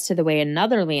contrast to the way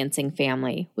another Lansing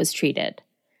family was treated.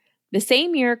 The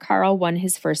same year Carl won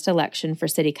his first election for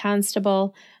city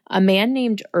constable, a man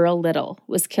named Earl Little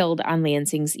was killed on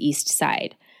Lansing's east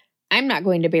side. I'm not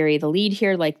going to bury the lead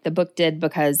here like the book did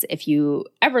because if you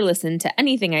ever listen to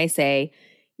anything I say,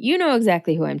 you know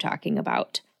exactly who I'm talking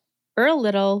about. Earl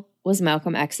Little was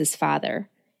Malcolm X's father.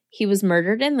 He was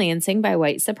murdered in Lansing by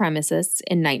white supremacists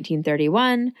in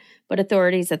 1931, but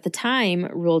authorities at the time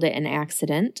ruled it an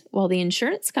accident, while the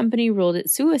insurance company ruled it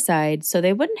suicide so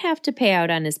they wouldn't have to pay out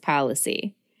on his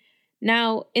policy.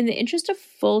 Now, in the interest of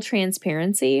full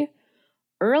transparency,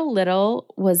 Earl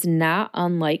Little was not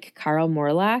unlike Carl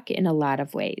Morlock in a lot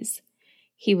of ways.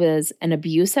 He was an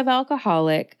abusive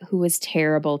alcoholic who was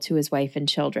terrible to his wife and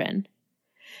children.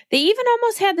 They even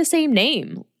almost had the same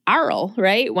name, Arl,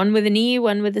 right? One with an E,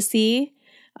 one with a C.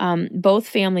 Both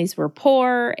families were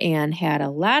poor and had a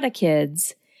lot of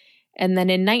kids. And then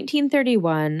in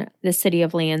 1931, the city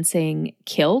of Lansing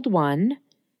killed one,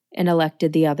 and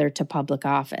elected the other to public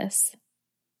office.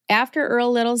 After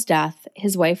Earl Little's death,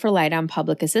 his wife relied on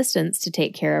public assistance to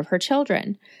take care of her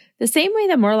children, the same way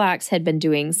the Morlocks had been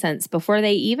doing since before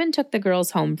they even took the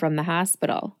girls home from the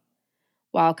hospital.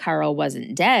 While Carl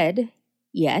wasn't dead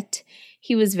yet,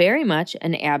 he was very much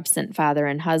an absent father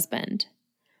and husband.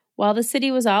 While the city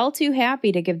was all too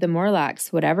happy to give the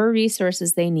Morlocks whatever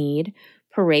resources they need,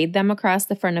 parade them across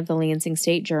the front of the Lansing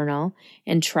State Journal,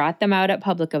 and trot them out at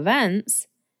public events,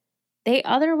 they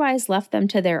otherwise left them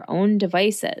to their own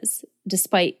devices,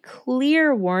 despite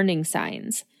clear warning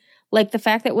signs, like the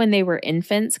fact that when they were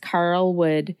infants, Carl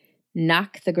would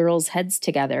knock the girls' heads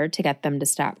together to get them to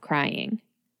stop crying.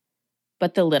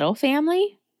 But the Little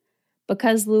family?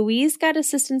 Because Louise got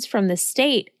assistance from the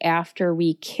state after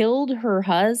we killed her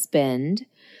husband,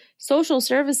 social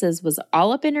services was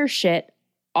all up in her shit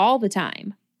all the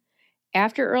time.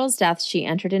 After Earl's death, she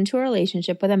entered into a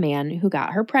relationship with a man who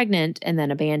got her pregnant and then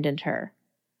abandoned her.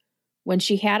 When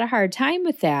she had a hard time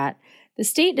with that, the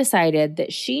state decided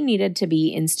that she needed to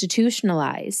be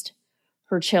institutionalized.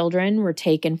 Her children were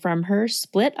taken from her,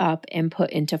 split up, and put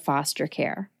into foster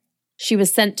care. She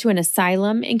was sent to an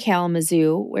asylum in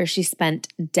Kalamazoo where she spent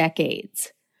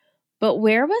decades. But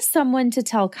where was someone to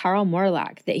tell Carl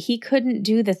Morlock that he couldn't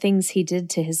do the things he did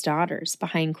to his daughters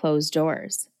behind closed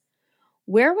doors?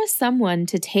 Where was someone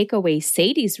to take away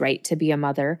Sadie's right to be a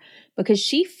mother because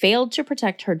she failed to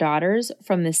protect her daughters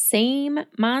from the same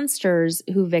monsters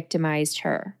who victimized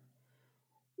her?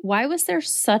 Why was there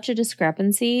such a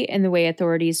discrepancy in the way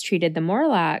authorities treated the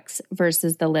Morlocks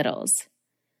versus the Littles?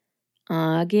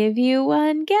 I'll give you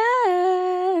one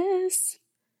guess.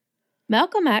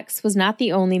 Malcolm X was not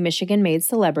the only Michigan-made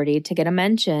celebrity to get a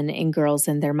mention in Girls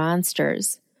and Their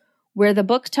Monsters. Where the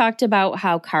book talked about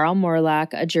how Carl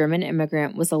Morlock, a German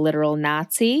immigrant, was a literal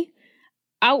Nazi,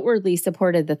 outwardly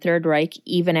supported the Third Reich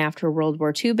even after World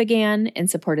War II began, and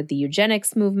supported the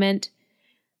eugenics movement,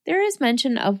 there is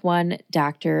mention of one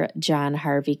Dr. John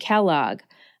Harvey Kellogg,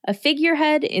 a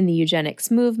figurehead in the eugenics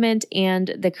movement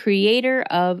and the creator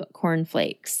of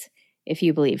cornflakes, if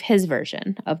you believe his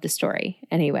version of the story,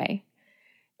 anyway.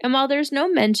 And while there's no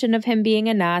mention of him being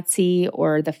a Nazi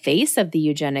or the face of the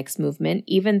eugenics movement,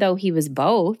 even though he was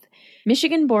both,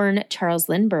 Michigan-born Charles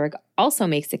Lindbergh also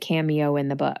makes a cameo in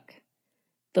the book.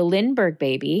 The Lindbergh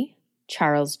baby,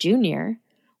 Charles Jr.,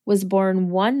 was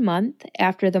born 1 month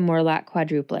after the Morlock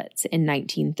quadruplets in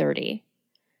 1930.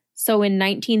 So in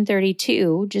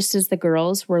 1932, just as the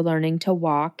girls were learning to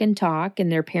walk and talk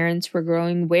and their parents were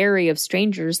growing wary of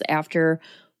strangers after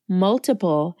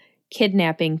multiple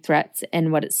kidnapping threats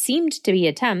and what it seemed to be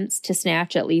attempts to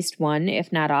snatch at least one,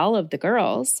 if not all, of the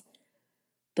girls,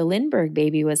 the Lindbergh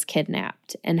baby was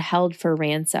kidnapped and held for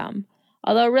ransom,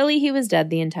 although really he was dead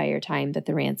the entire time that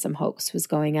the ransom hoax was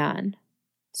going on.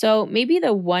 So maybe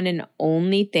the one and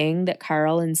only thing that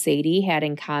Carl and Sadie had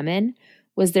in common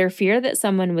was their fear that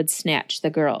someone would snatch the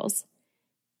girls.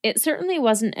 It certainly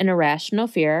wasn't an irrational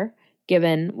fear,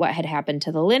 given what had happened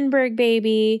to the Lindbergh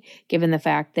baby, given the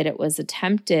fact that it was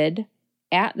attempted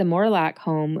at the Morlock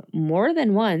home more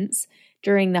than once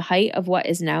during the height of what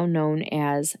is now known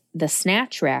as the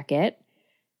Snatch Racket,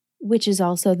 which is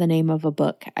also the name of a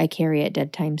book I carry at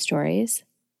Dead Time Stories.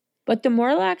 But the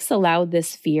Morlocks allowed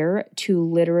this fear to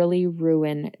literally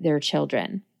ruin their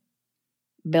children.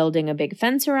 Building a big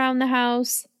fence around the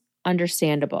house,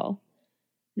 understandable.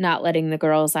 Not letting the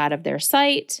girls out of their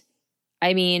sight.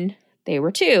 I mean, they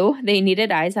were two. They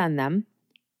needed eyes on them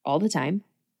all the time.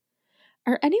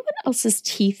 Are anyone else's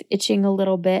teeth itching a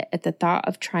little bit at the thought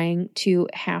of trying to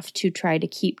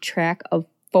keep track of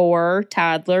 4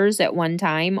 toddlers at one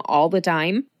time, all the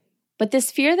time? But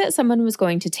this fear that someone was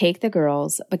going to take the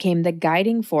girls became the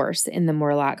guiding force in the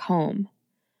Morlock home.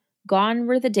 Gone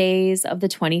were the days of the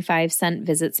 25-cent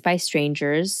visits by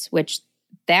strangers, which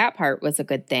that part was a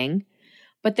good thing.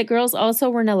 But the girls also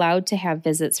weren't allowed to have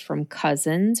visits from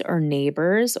cousins or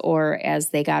neighbors or, as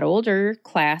they got older,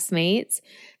 classmates.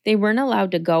 They weren't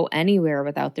allowed to go anywhere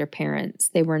without their parents.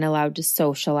 They weren't allowed to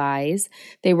socialize.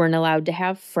 They weren't allowed to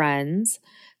have friends.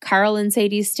 Carl and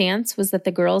Sadie's stance was that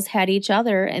the girls had each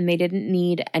other and they didn't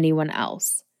need anyone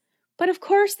else. But of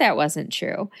course that wasn't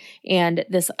true. And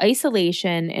this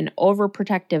isolation and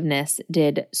overprotectiveness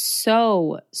did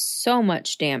so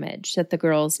much damage that the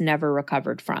girls never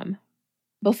recovered from.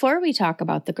 Before we talk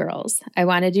about the girls, I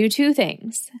want to do 2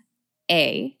 things.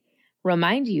 A,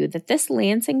 remind you that this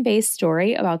Lansing-based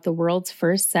story about the world's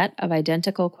first set of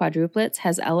identical quadruplets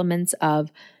has elements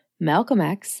of Malcolm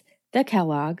X, the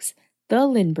Kelloggs, the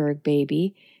Lindbergh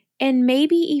baby, and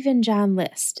maybe even John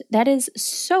List. That is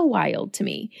so wild to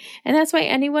me. And that's why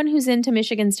anyone who's into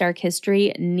Michigan's dark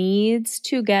history needs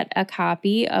to get a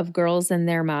copy of Girls and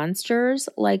Their Monsters,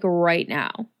 like right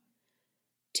now.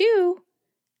 2,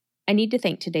 I need to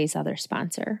thank today's other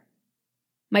sponsor,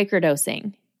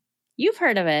 microdosing. You've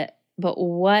heard of it, but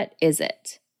what is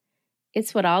it?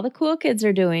 It's what all the cool kids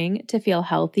are doing to feel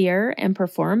healthier and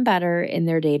perform better in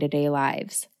their day-to-day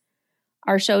lives.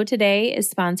 Our show today is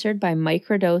sponsored by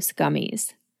Microdose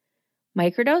Gummies.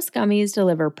 Microdose Gummies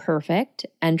deliver perfect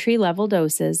entry-level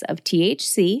doses of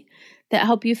THC that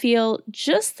help you feel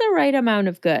just the right amount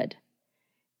of good.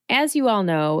 As you all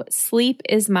know, sleep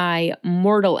is my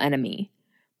mortal enemy,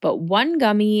 but one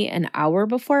gummy an hour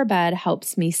before bed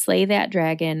helps me slay that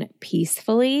dragon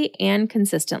peacefully and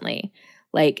consistently.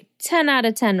 Like 10 out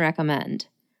of 10 recommend.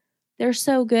 They're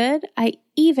so good, I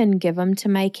even give them to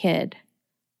my kid.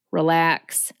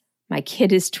 Relax, my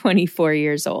kid is 24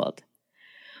 years old.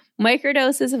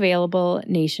 Microdose is available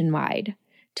nationwide.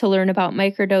 To learn about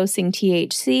microdosing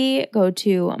THC, go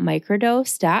to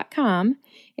microdose.com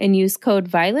and use code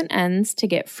VIOLENTENDS to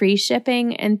get free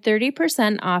shipping and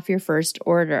 30% off your first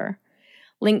order.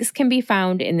 Links can be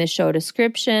found in the show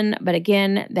description, but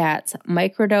again, that's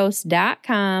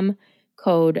microdose.com,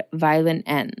 code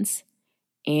VIOLENTENDS.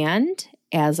 And,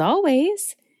 as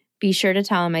always, be sure to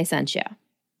tell them I sent you.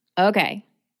 Okay,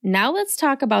 now let's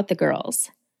talk about the girls.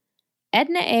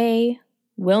 Edna A.,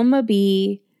 Wilma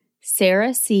B.,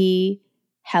 Sarah C.,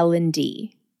 Helen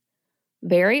D.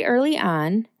 Very early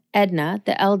on, Edna,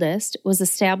 the eldest, was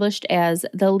established as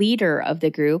the leader of the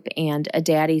group and a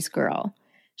daddy's girl.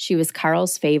 She was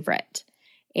Carl's favorite.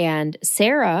 And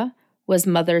Sarah was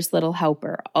Mother's little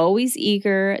helper, always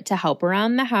eager to help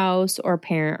around the house or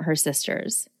parent her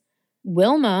sisters.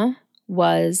 Wilma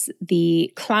was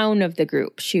the clown of the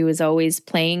group. She was always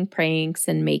playing pranks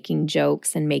and making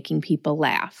jokes and making people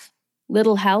laugh.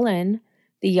 Little Helen,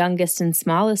 the youngest and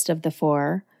smallest of the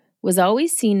 4, was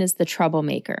always seen as the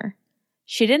troublemaker.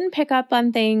 She didn't pick up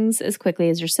on things as quickly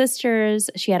as her sisters.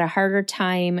 She had a harder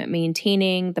time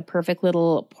maintaining the perfect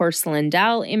little porcelain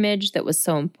doll image that was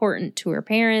so important to her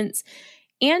parents,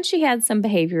 and she had some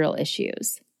behavioral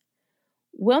issues.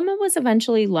 Wilma was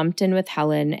eventually lumped in with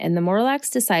Helen, and the Morlocks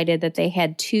decided that they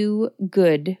had 2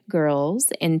 good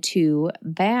girls and 2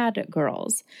 bad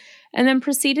girls, and then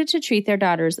proceeded to treat their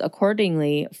daughters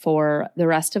accordingly for the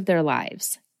rest of their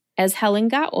lives. As Helen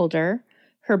got older,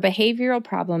 her behavioral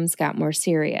problems got more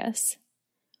serious.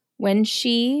 When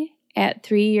she, at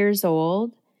 3 years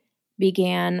old,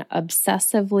 began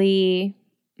obsessively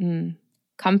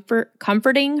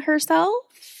comforting herself,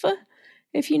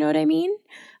 if you know what I mean,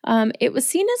 it was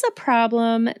seen as a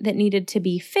problem that needed to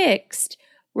be fixed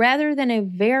rather than a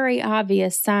very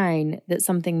obvious sign that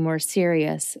something more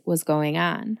serious was going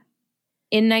on.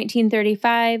 In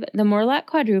 1935, the Morlock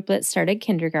quadruplets started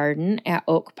kindergarten at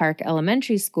Oak Park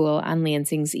Elementary School on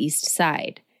Lansing's east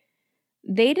side.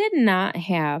 They did not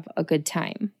have a good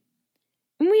time.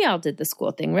 And we all did the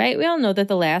school thing, right? We all know that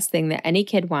the last thing that any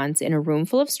kid wants in a room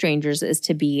full of strangers is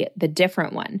to be the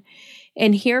different one.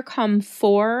 And here come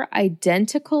 4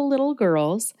 identical little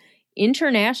girls,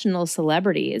 international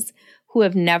celebrities, who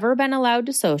have never been allowed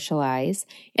to socialize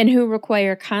and who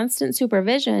require constant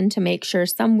supervision to make sure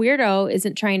some weirdo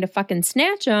isn't trying to fucking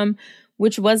snatch them,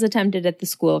 which was attempted at the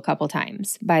school a couple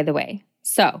times, by the way.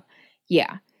 So,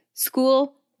 yeah,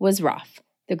 school was rough.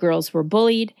 The girls were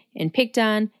bullied and picked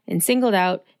on and singled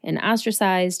out and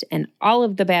ostracized and all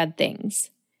of the bad things.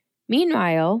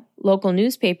 Meanwhile, local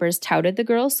newspapers touted the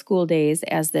girls' school days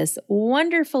as this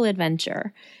wonderful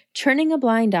adventure, turning a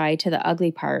blind eye to the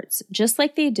ugly parts, just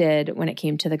like they did when it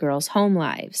came to the girls' home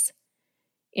lives.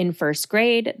 In first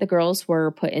grade, the girls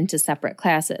were put into separate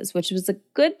classes, which was a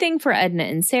good thing for Edna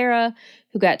and Sarah,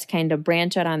 who got to kind of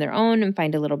branch out on their own and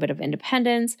find a little bit of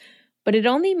independence, but it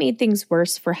only made things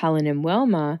worse for Helen and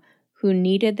Wilma, who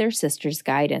needed their sister's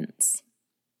guidance.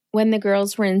 When the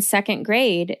girls were in second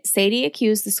grade, Sadie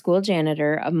accused the school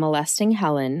janitor of molesting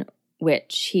Helen,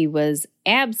 which he was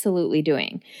absolutely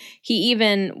doing. He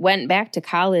even went back to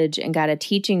college and got a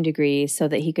teaching degree so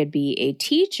that he could be a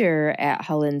teacher at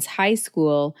Helen's high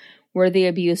school, where the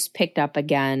abuse picked up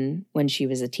again when she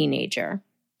was a teenager.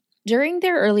 During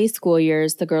their early school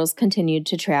years, the girls continued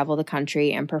to travel the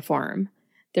country and perform.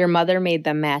 Their mother made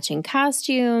them matching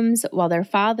costumes, while their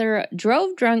father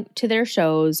drove drunk to their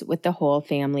shows with the whole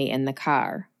family in the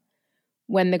car.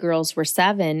 When the girls were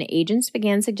 7, agents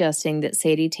began suggesting that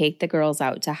Sadie take the girls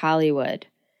out to Hollywood.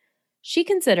 She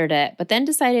considered it, but then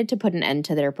decided to put an end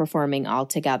to their performing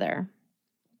altogether.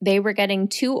 They were getting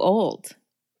too old,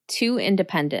 too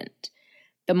independent.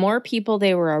 The more people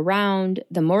they were around,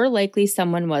 the more likely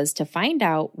someone was to find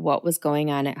out what was going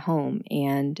on at home,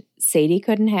 and Sadie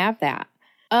couldn't have that.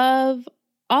 Of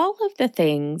all of the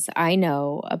things I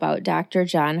know about Dr.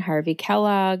 John Harvey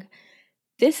Kellogg,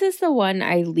 this is the one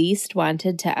I least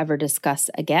wanted to ever discuss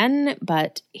again,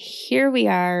 but here we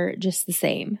are just the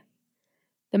same.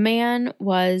 The man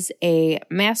was a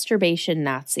masturbation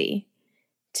Nazi.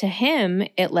 To him,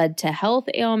 it led to health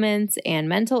ailments and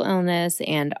mental illness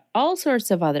and all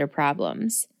sorts of other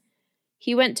problems.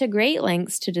 He went to great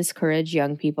lengths to discourage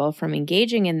young people from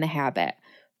engaging in the habit,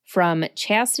 from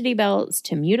chastity belts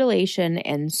to mutilation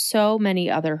and so many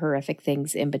other horrific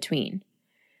things in between.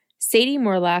 Sadie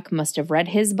Morlock must have read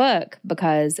his book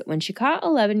because when she caught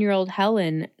 11-year-old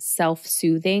Helen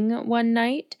self-soothing one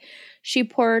night, she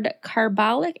poured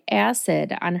carbolic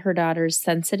acid on her daughter's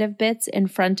sensitive bits in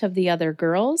front of the other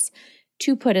girls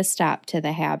to put a stop to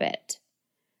the habit.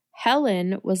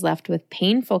 Helen was left with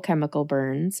painful chemical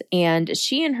burns, and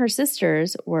she and her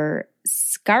sisters were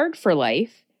scarred for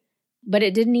life, but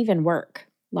it didn't even work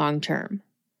long term.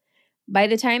 By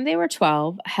the time they were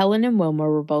 12, Helen and Wilma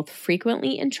were both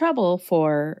frequently in trouble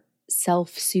for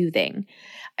self-soothing.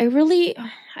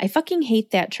 I fucking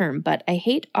hate that term, but I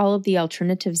hate all of the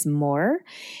alternatives more.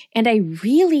 And I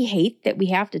really hate that we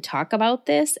have to talk about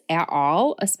this at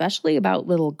all, especially about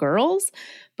little girls,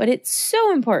 but it's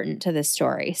so important to this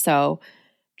story. So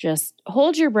just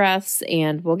hold your breaths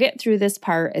and we'll get through this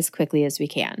part as quickly as we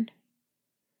can.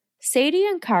 Sadie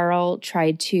and Carl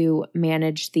tried to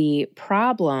manage the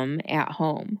problem at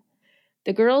home.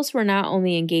 The girls were not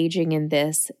only engaging in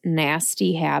this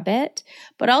nasty habit,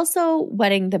 but also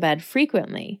wetting the bed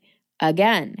frequently.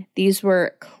 Again, these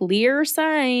were clear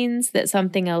signs that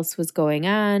something else was going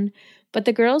on, but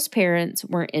the girls' parents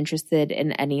weren't interested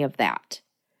in any of that.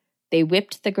 They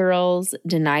whipped the girls,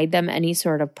 denied them any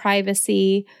sort of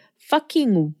privacy,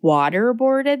 fucking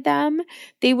waterboarded them.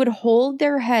 They would hold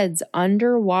their heads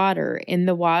underwater in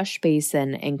the wash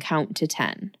basin and count to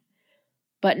 10.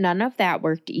 But none of that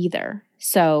worked either.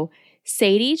 So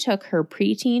Sadie took her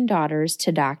preteen daughters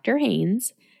to Dr.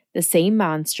 Haynes, the same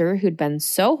monster who'd been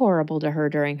so horrible to her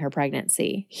during her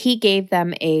pregnancy. He gave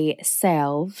them a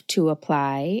salve to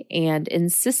apply and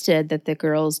insisted that the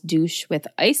girls douche with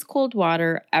ice cold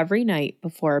water every night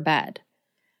before bed.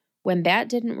 When that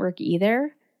didn't work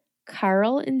either,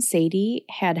 Carl and Sadie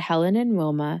had Helen and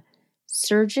Wilma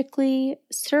surgically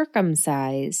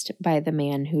circumcised by the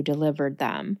man who delivered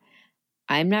them.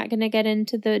 I'm not going to get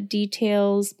into the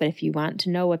details, but if you want to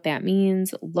know what that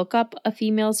means, look up a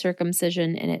female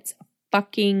circumcision and it's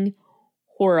fucking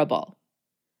horrible.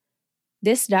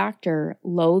 This doctor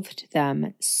loathed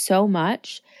them so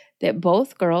much that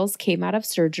both girls came out of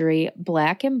surgery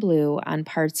black and blue on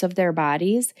parts of their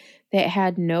bodies that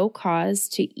had no cause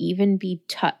to even be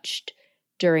touched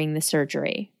during the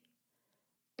surgery.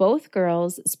 Both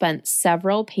girls spent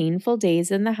several painful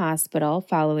days in the hospital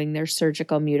following their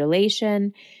surgical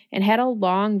mutilation and had a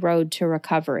long road to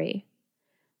recovery.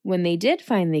 When they did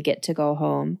finally get to go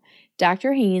home,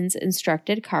 Dr. Haynes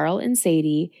instructed Carl and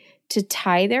Sadie to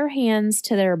tie their hands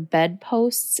to their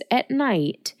bedposts at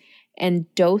night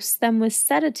and dose them with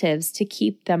sedatives to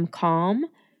keep them calm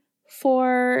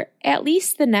for at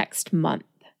least the next month.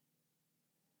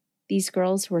 These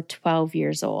girls were 12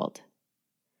 years old.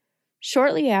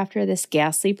 Shortly after this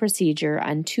ghastly procedure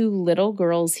on two little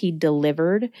girls he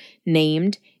delivered,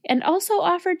 named, and also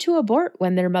offered to abort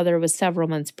when their mother was several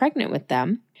months pregnant with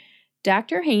them,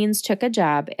 Dr. Haynes took a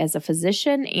job as a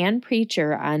physician and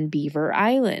preacher on Beaver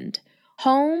Island,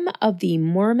 home of the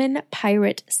Mormon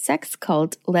pirate sex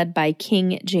cult led by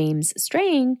King James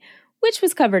Strang, which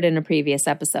was covered in a previous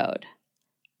episode.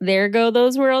 There go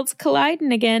those worlds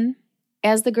colliding again.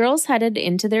 As the girls headed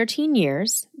into their teen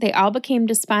years, they all became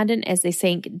despondent as they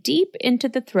sank deep into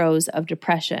the throes of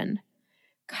depression.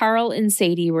 Carl and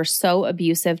Sadie were so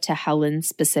abusive to Helen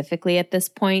specifically at this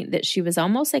point that she was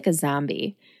almost like a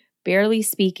zombie, barely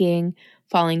speaking,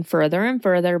 falling further and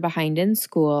further behind in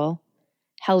school.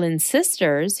 Helen's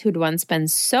sisters, who'd once been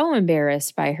so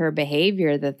embarrassed by her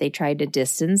behavior that they tried to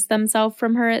distance themselves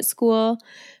from her at school,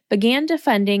 began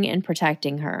defending and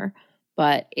protecting her,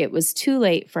 but it was too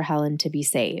late for Helen to be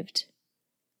saved.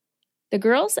 The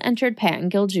girls entered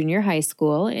Pattongill Junior High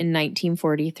School in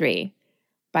 1943.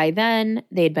 By then,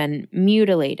 they'd been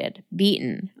mutilated,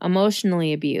 beaten,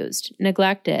 emotionally abused,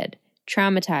 neglected,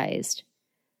 traumatized.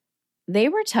 They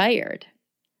were tired.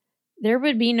 There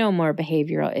would be no more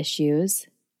behavioral issues.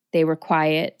 They were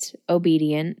quiet,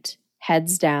 obedient,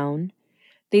 heads down.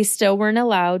 They still weren't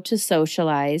allowed to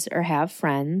socialize or have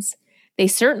friends. They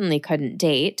certainly couldn't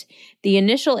date. The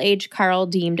initial age Carl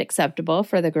deemed acceptable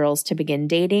for the girls to begin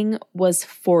dating was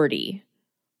 40.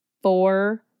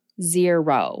 40.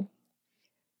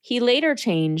 He later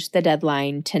changed the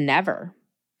deadline to never.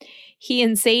 He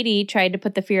and Sadie tried to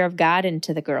put the fear of God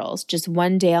into the girls. Just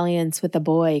one dalliance with a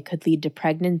boy could lead to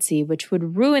pregnancy, which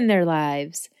would ruin their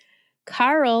lives.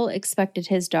 Carl expected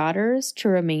his daughters to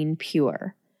remain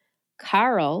pure.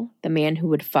 Carl, the man who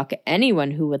would fuck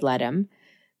anyone who would let him,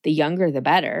 the younger the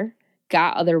better,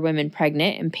 got other women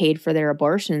pregnant and paid for their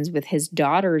abortions with his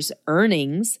daughter's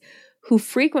earnings, who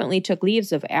frequently took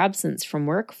leaves of absence from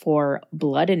work for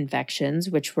blood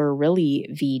infections, which were really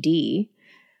VD.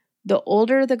 The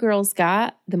older the girls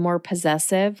got, the more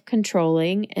possessive,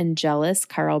 controlling, and jealous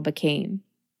Carl became.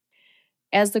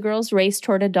 As the girls raced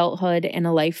toward adulthood and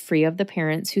a life free of the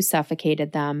parents who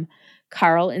suffocated them,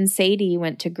 Carl and Sadie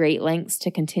went to great lengths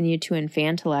to continue to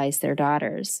infantilize their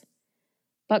daughters.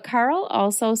 But Carl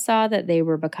also saw that they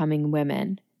were becoming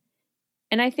women.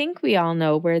 And I think we all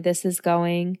know where this is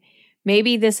going.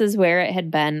 Maybe this is where it had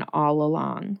been all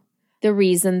along. The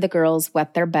reason the girls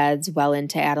wet their beds well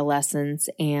into adolescence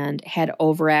and had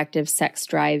overactive sex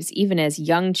drives even as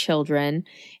young children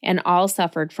and all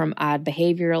suffered from odd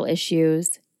behavioral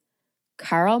issues.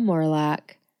 Carl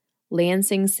Morlock,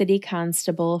 Lansing City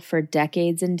Constable for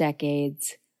decades and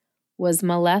decades, was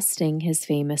molesting his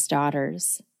famous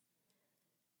daughters.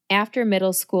 After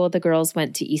middle school, the girls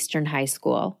went to Eastern High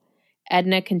School.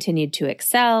 Edna continued to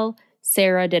excel.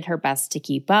 Sarah did her best to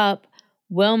keep up.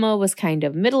 Wilma was kind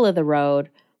of middle of the road,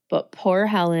 but poor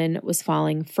Helen was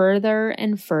falling further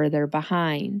and further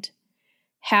behind.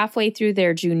 Halfway through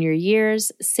their junior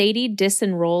years, Sadie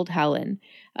disenrolled Helen,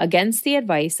 against the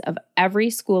advice of every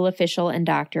school official and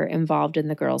doctor involved in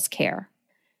the girls' care.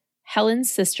 Helen's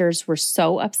sisters were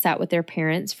so upset with their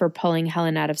parents for pulling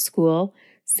Helen out of school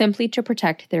simply to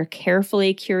protect their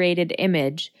carefully curated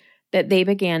image that they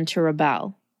began to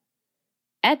rebel.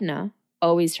 Edna,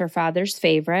 always her father's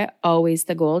favorite, always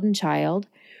the golden child,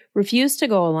 refused to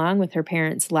go along with her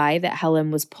parents' lie that Helen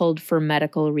was pulled for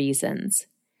medical reasons.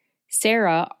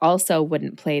 Sarah also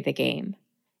wouldn't play the game.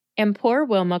 And poor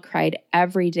Wilma cried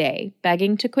every day,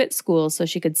 begging to quit school so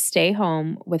she could stay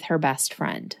home with her best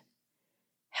friend.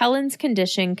 Helen's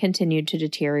condition continued to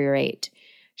deteriorate.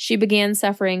 She began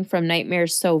suffering from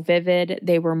nightmares so vivid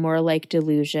they were more like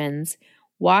delusions,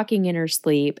 walking in her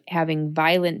sleep, having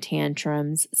violent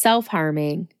tantrums,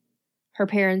 self-harming. Her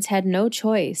parents had no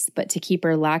choice but to keep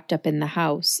her locked up in the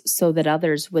house so that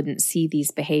others wouldn't see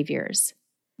these behaviors.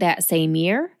 That same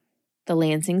year, the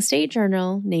Lansing State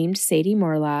Journal named Sadie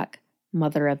Morlock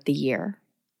Mother of the Year.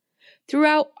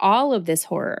 Throughout all of this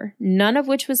horror, none of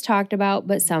which was talked about,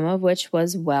 but some of which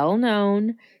was well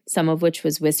known, some of which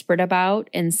was whispered about,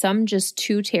 and some just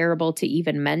too terrible to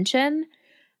even mention,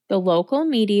 the local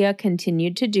media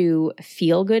continued to do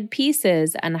feel-good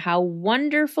pieces on how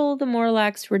wonderful the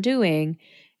Morlocks were doing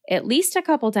at least a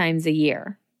couple times a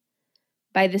year.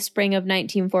 By the spring of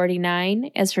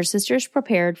 1949, as her sisters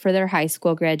prepared for their high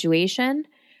school graduation,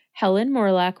 Helen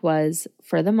Morlock was,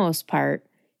 for the most part,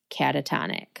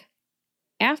 catatonic.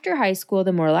 After high school,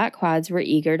 the Morlock quads were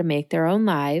eager to make their own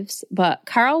lives, but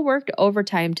Carl worked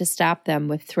overtime to stop them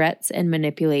with threats and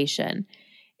manipulation.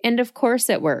 And of course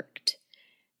it worked.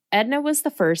 Edna was the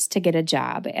first to get a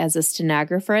job as a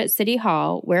stenographer at City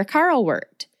Hall, where Carl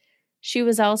worked. She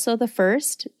was also the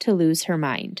first to lose her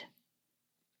mind.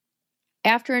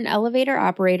 After an elevator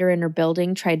operator in her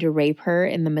building tried to rape her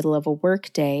in the middle of a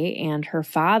workday, and her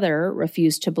father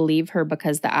refused to believe her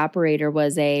because the operator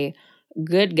was a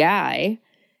good guy,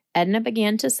 Edna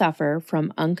began to suffer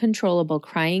from uncontrollable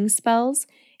crying spells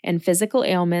and physical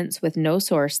ailments with no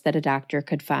source that a doctor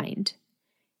could find.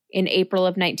 In April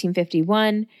of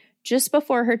 1951, just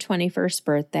before her 21st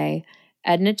birthday,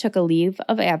 Edna took a leave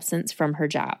of absence from her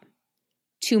job.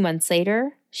 2 months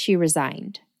later, she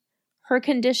resigned. Her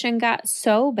condition got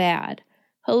so bad,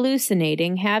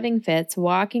 hallucinating, having fits,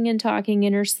 walking and talking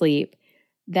in her sleep,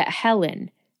 that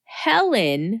Helen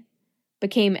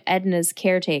became Edna's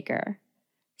caretaker.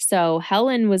 So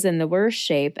Helen was in the worst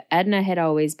shape, Edna had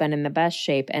always been in the best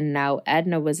shape, and now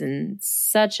Edna was in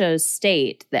such a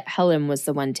state that Helen was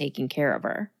the one taking care of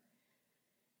her.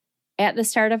 At the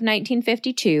start of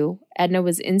 1952, Edna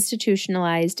was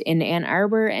institutionalized in Ann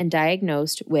Arbor and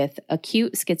diagnosed with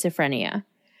acute schizophrenia.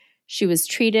 She was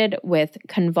treated with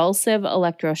convulsive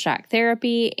electroshock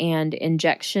therapy and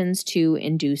injections to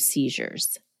induce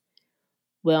seizures.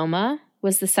 Wilma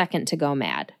was the second to go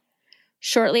mad.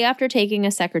 Shortly after taking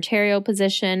a secretarial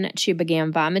position, she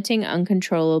began vomiting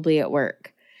uncontrollably at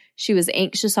work. She was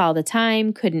anxious all the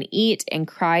time, couldn't eat, and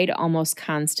cried almost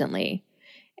constantly.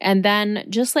 And then,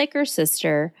 just like her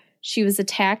sister, she was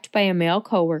attacked by a male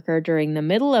coworker during the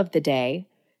middle of the day,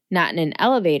 not in an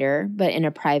elevator, but in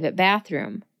a private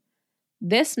bathroom.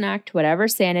 This knocked whatever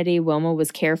sanity Wilma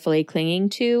was carefully clinging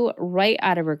to right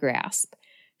out of her grasp.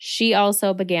 She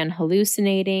also began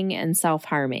hallucinating and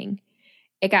self-harming.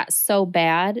 It got so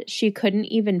bad, she couldn't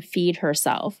even feed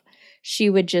herself.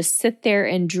 She would just sit there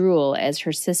and drool as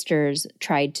her sisters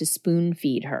tried to spoon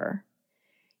feed her.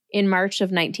 In March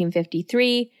of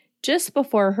 1953, just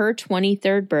before her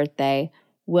 23rd birthday,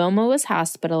 Wilma was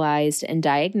hospitalized and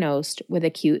diagnosed with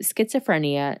acute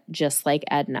schizophrenia, just like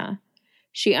Edna.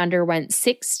 She underwent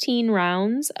 16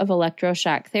 rounds of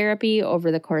electroshock therapy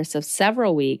over the course of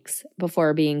several weeks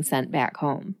before being sent back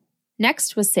home.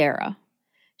 Next was Sarah.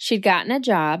 She'd gotten a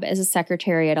job as a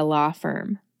secretary at a law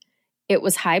firm. It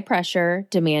was high pressure,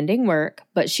 demanding work,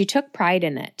 but she took pride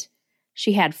in it.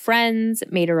 She had friends,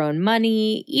 made her own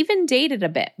money, even dated a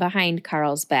bit behind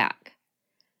Carl's back.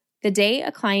 The day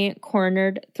a client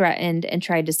cornered, threatened, and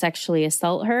tried to sexually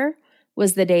assault her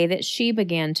was the day that she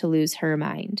began to lose her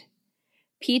mind.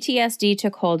 PTSD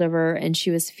took hold of her, and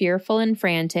she was fearful and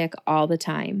frantic all the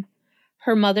time.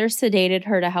 Her mother sedated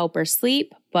her to help her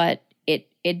sleep, but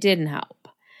it didn't help.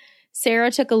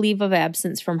 Sarah took a leave of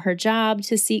absence from her job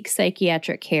to seek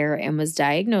psychiatric care and was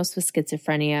diagnosed with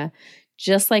schizophrenia,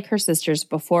 just like her sisters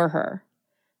before her.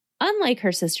 Unlike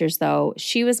her sisters, though,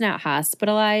 she was not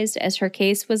hospitalized as her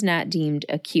case was not deemed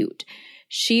acute.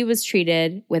 She was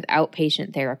treated with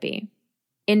outpatient therapy.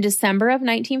 In December of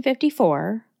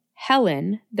 1954,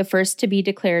 Helen, the first to be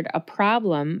declared a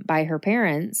problem by her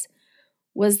parents,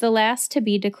 was the last to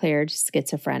be declared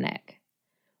schizophrenic.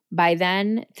 By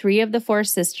then, 3 of the 4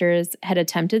 sisters had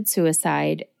attempted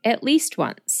suicide at least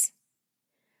once.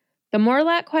 The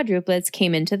Morlock quadruplets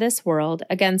came into this world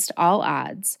against all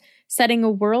odds, setting a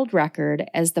world record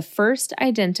as the first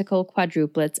identical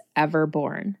quadruplets ever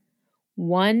born.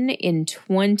 1 in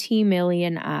 20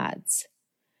 million odds.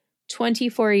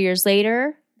 24 years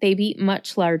later, they beat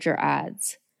much larger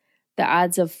odds. The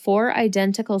odds of 4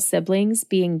 identical siblings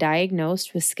being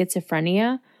diagnosed with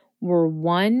schizophrenia were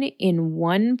 1 in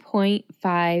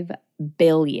 1.5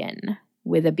 billion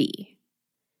with a B.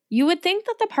 You would think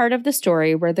that the part of the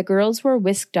story where the girls were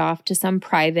whisked off to some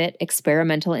private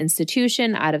experimental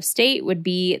institution out of state would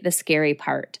be the scary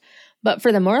part. But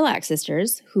for the Morlock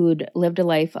sisters, who'd lived a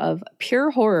life of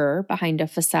pure horror behind a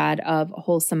facade of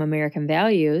wholesome American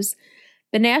values,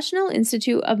 the National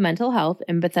Institute of Mental Health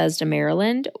in Bethesda,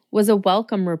 Maryland, was a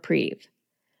welcome reprieve.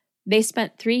 They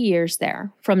spent 3 years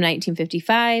there, from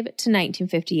 1955 to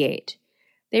 1958.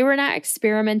 They were not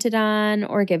experimented on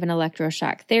or given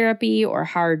electroshock therapy or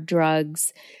hard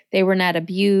drugs. They were not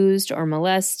abused or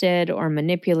molested or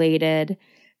manipulated.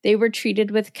 They were treated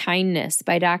with kindness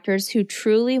by doctors who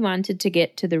truly wanted to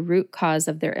get to the root cause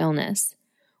of their illness.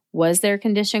 Was their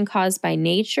condition caused by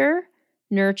nature,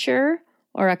 nurture,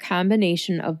 or a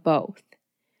combination of both?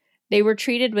 They were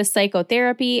treated with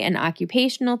psychotherapy and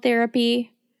occupational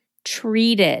therapy.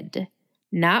 Treated,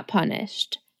 not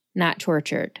punished, not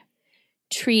tortured.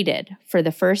 Treated for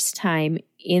the first time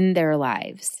in their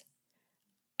lives.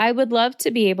 I would love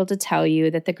to be able to tell you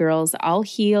that the girls all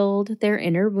healed their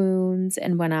inner wounds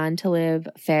and went on to live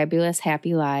fabulous,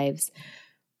 happy lives.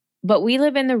 But we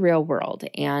live in the real world,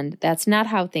 and that's not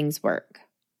how things work.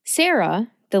 Sarah,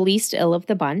 the least ill of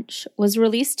the bunch, was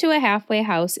released to a halfway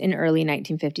house in early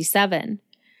 1957.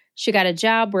 She got a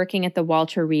job working at the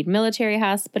Walter Reed Military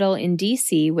Hospital in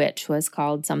D.C., which was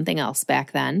called something else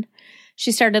back then.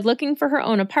 She started looking for her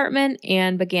own apartment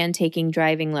and began taking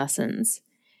driving lessons.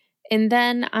 And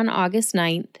then on August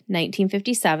 9th,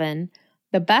 1957,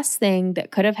 the best thing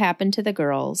that could have happened to the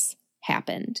girls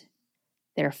happened.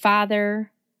 Their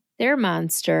father, their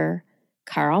monster,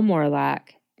 Carl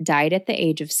Morlock, died at the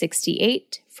age of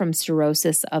 68 from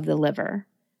cirrhosis of the liver.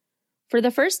 For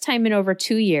the first time in over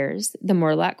 2 years, the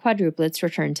Morlock quadruplets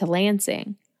returned to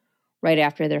Lansing. Right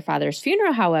after their father's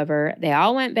funeral, however, they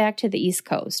all went back to the East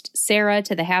Coast, Sarah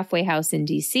to the halfway house in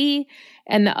D.C.,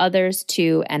 and the others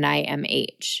to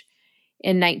NIMH.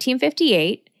 In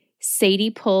 1958, Sadie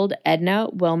pulled Edna,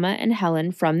 Wilma, and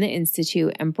Helen from the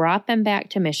Institute and brought them back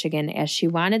to Michigan as she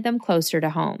wanted them closer to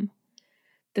home.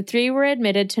 The 3 were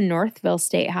admitted to Northville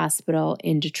State Hospital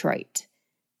in Detroit.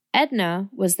 Edna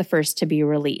was the first to be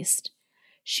released.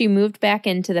 She moved back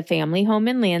into the family home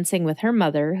in Lansing with her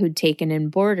mother, who'd taken in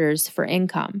boarders for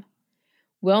income.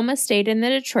 Wilma stayed in the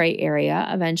Detroit area,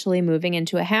 eventually moving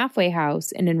into a halfway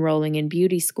house and enrolling in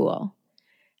beauty school.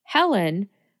 Helen,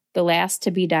 the last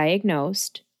to be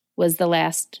diagnosed, was the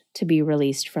last to be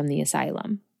released from the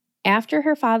asylum. After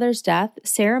her father's death,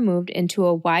 Sarah moved into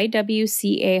a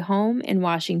YWCA home in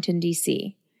Washington,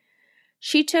 D.C.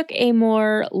 She took a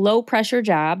more low-pressure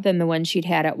job than the one she'd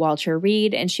had at Walter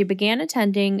Reed, and she began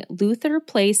attending Luther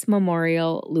Place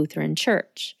Memorial Lutheran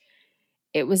Church.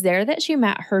 It was there that she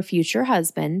met her future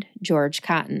husband, George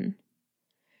Cotton.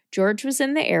 George was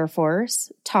in the Air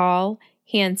Force, tall,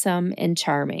 handsome, and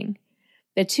charming.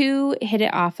 The two hit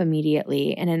it off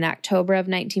immediately, and in October of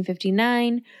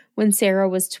 1959, when Sarah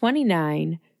was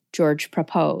 29, George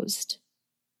proposed.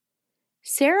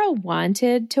 Sarah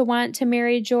wanted to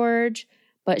marry George,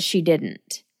 but she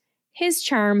didn't. His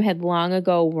charm had long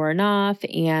ago worn off,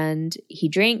 and he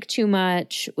drank too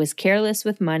much, was careless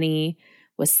with money,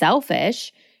 was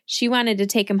selfish. She wanted to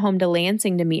take him home to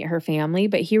Lansing to meet her family,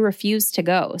 but he refused to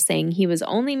go, saying he was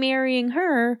only marrying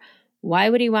her. Why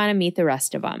would he want to meet the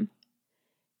rest of them?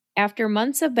 After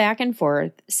months of back and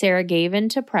forth, Sarah gave in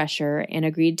to pressure and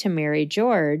agreed to marry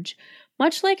George,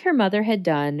 much like her mother had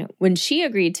done when she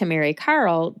agreed to marry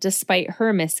Carl despite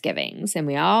her misgivings, and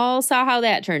we all saw how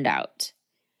that turned out.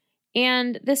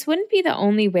 And this wouldn't be the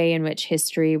only way in which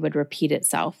history would repeat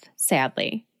itself,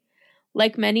 sadly.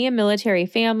 Like many a military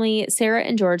family, Sarah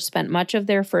and George spent much of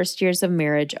their first years of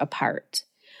marriage apart.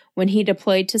 When he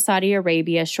deployed to Saudi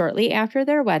Arabia shortly after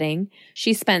their wedding,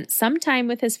 she spent some time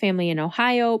with his family in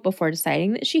Ohio before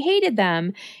deciding that she hated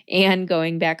them and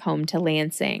going back home to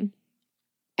Lansing.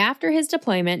 After his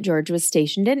deployment, George was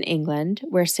stationed in England,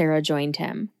 where Sarah joined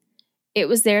him. It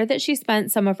was there that she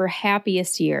spent some of her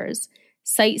happiest years,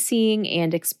 sightseeing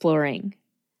and exploring.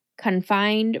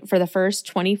 Confined for the first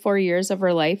 24 years of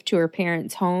her life to her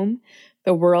parents' home,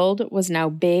 the world was now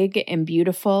big and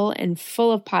beautiful and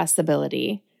full of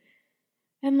possibility.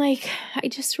 And I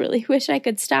just really wish I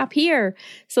could stop here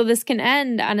so this can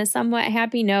end on a somewhat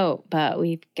happy note, but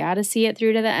we've got to see it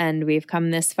through to the end. We've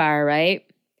come this far, right?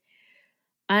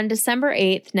 On December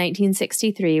 8th,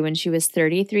 1963, when she was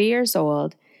 33 years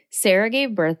old, Sarah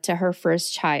gave birth to her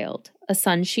first child, a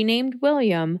son she named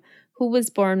William, who was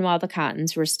born while the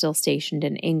Cottons were still stationed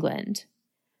in England.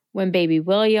 When baby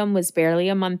William was barely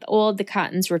a month old, the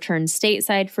Cottons returned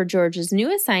stateside for George's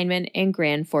new assignment in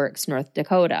Grand Forks, North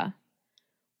Dakota.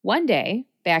 One day,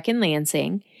 back in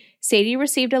Lansing, Sadie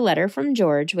received a letter from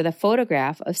George with a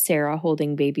photograph of Sarah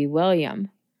holding baby William.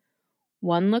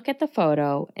 One look at the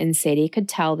photo, and Sadie could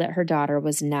tell that her daughter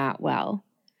was not well.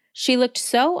 She looked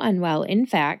so unwell, in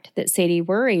fact, that Sadie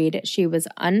worried she was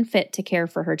unfit to care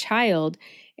for her child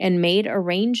and made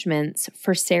arrangements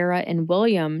for Sarah and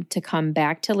William to come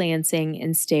back to Lansing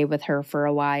and stay with her for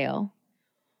a while.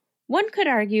 One could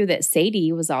argue that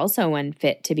Sadie was also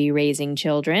unfit to be raising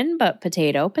children, but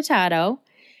potato, potato.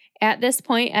 At this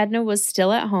point, Edna was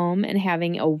still at home and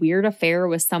having a weird affair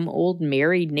with some old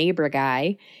married neighbor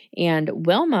guy, and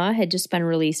Wilma had just been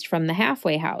released from the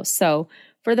halfway house. So,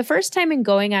 for the first time in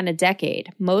going on a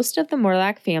decade, most of the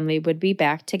Morlock family would be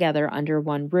back together under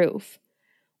one roof.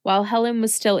 While Helen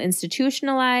was still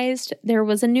institutionalized, there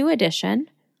was a new addition,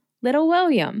 little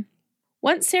William.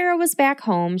 Once Sarah was back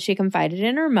home, she confided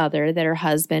in her mother that her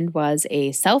husband was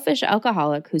a selfish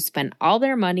alcoholic who spent all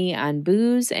their money on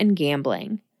booze and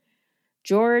gambling.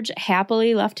 George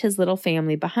happily left his little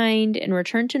family behind and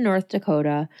returned to North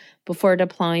Dakota before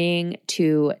deploying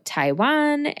to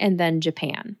Taiwan and then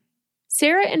Japan.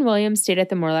 Sarah and William stayed at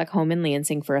the Morlock home in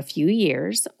Lansing for a few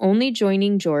years, only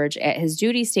joining George at his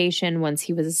duty station once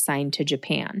he was assigned to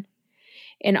Japan.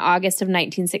 In August of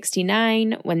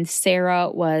 1969, when Sarah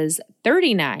was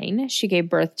 39, she gave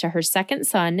birth to her second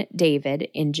son, David,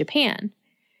 in Japan.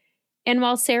 And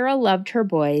while Sarah loved her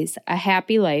boys, a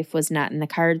happy life was not in the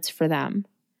cards for them.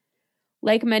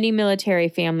 Like many military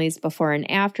families before and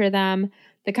after them,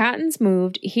 the Cottons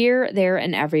moved here, there,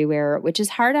 and everywhere, which is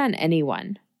hard on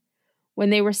anyone. When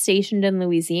they were stationed in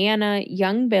Louisiana,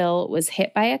 young Bill was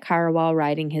hit by a car while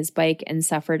riding his bike and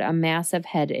suffered a massive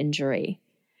head injury.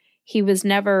 He was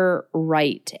never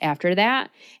right after that,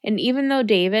 and even though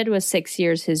David was 6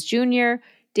 years his junior,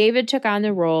 David took on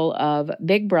the role of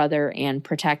big brother and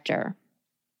protector.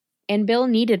 And Bill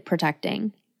needed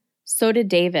protecting. So did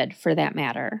David, for that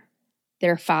matter.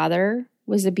 Their father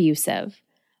was abusive.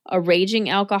 A raging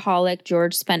alcoholic,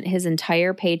 George spent his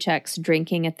entire paychecks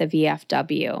drinking at the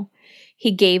VFW.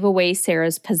 He gave away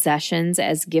Sarah's possessions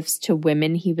as gifts to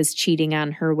women he was cheating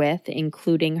on her with,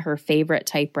 including her favorite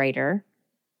typewriter.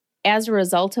 As a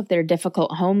result of their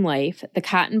difficult home life, the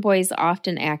Cotton boys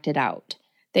often acted out.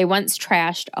 They once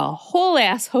trashed a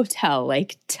whole-ass hotel,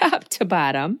 like top to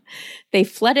bottom. They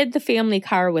flooded the family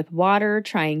car with water,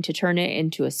 trying to turn it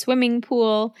into a swimming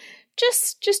pool.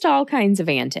 Just all kinds of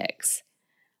antics.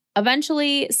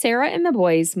 Eventually, Sarah and the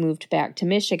boys moved back to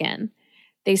Michigan.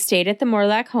 They stayed at the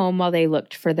Morlock home while they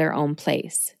looked for their own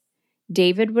place.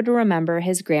 David would remember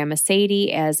his Grandma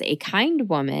Sadie as a kind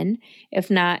woman, if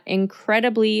not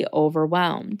incredibly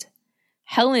overwhelmed.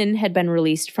 Helen had been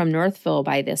released from Northville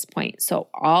by this point, so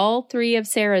all 3 of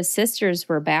Sarah's sisters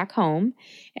were back home,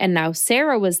 and now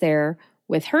Sarah was there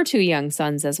with her 2 young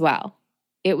sons as well.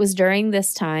 It was during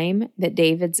this time that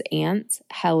David's aunts,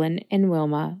 Helen and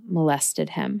Wilma,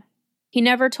 molested him. He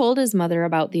never told his mother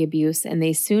about the abuse, and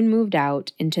they soon moved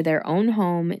out into their own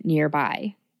home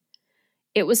nearby.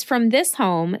 It was from this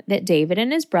home that David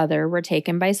and his brother were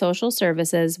taken by social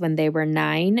services when they were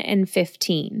 9 and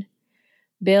 15.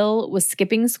 Bill was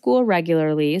skipping school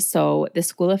regularly, so the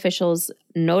school officials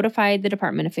notified the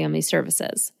Department of Family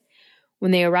Services.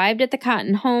 When they arrived at the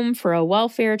Cotton home for a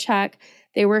welfare check,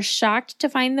 they were shocked to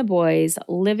find the boys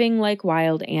living like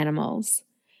wild animals.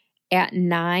 At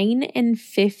 9 and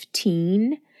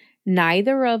 15,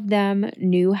 neither of them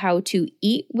knew how to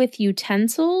eat with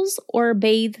utensils or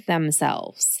bathe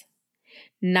themselves.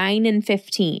 9 and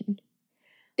 15.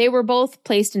 They were both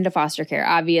placed into foster care.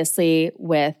 Obviously,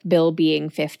 with Bill being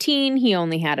 15, he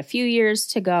only had a few years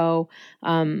to go,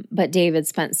 but David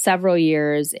spent several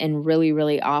years in really,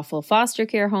 really awful foster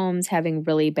care homes, having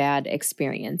really bad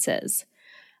experiences.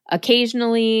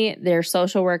 Occasionally, their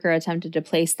social worker attempted to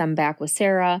place them back with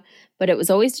Sarah, but it was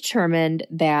always determined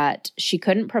that she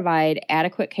couldn't provide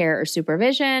adequate care or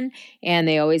supervision, and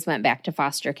they always went back to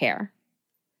foster care.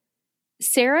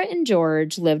 Sarah and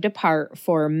George lived apart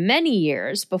for many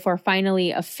years before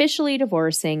finally officially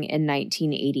divorcing in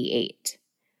 1988.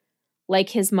 Like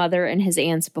his mother and his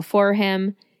aunts before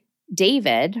him,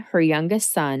 David, her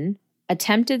youngest son,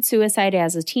 attempted suicide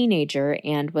as a teenager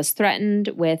and was threatened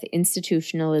with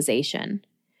institutionalization.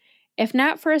 If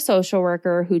not for a social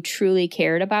worker who truly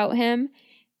cared about him,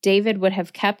 David would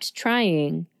have kept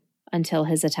trying until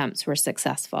his attempts were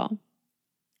successful.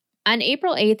 On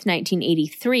April 8,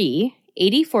 1983,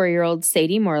 84-year-old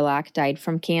Sadie Morlock died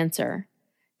from cancer.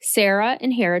 Sarah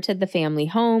inherited the family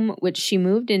home, which she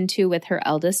moved into with her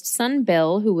eldest son,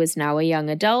 Bill, who was now a young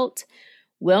adult.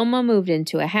 Wilma moved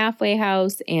into a halfway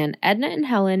house, and Edna and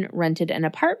Helen rented an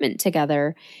apartment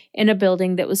together in a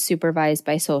building that was supervised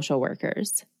by social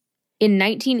workers. In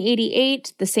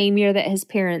 1988, the same year that his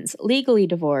parents legally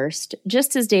divorced,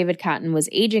 just as David Cotton was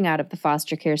aging out of the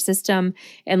foster care system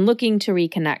and looking to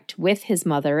reconnect with his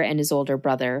mother and his older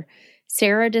brother,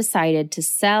 Sarah decided to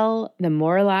sell the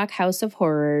Morlock House of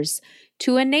Horrors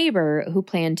to a neighbor who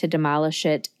planned to demolish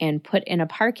it and put in a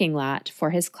parking lot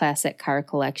for his classic car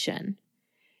collection.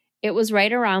 It was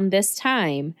right around this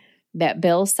time that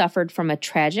Bill suffered from a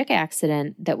tragic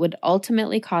accident that would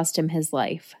ultimately cost him his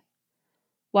life.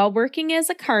 While working as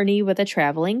a carny with a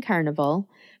traveling carnival,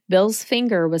 Bill's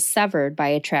finger was severed by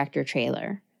a tractor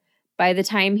trailer. By the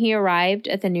time he arrived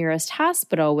at the nearest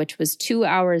hospital, which was 2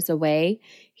 hours away,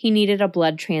 he needed a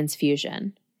blood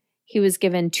transfusion. He was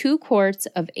given 2 quarts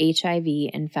of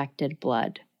HIV-infected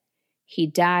blood. He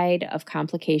died of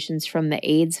complications from the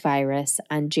AIDS virus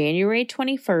on January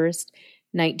 21st,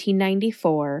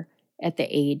 1994, at the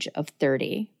age of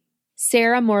 30.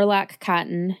 Sarah Morlock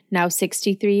Cotton, now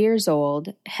 63 years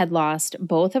old, had lost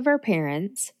both of her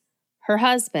parents, her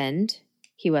husband,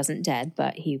 he wasn't dead,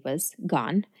 but he was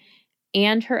gone,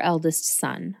 and her eldest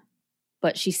son.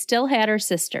 But she still had her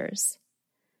sisters.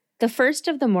 The first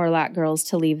of the Morlock girls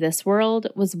to leave this world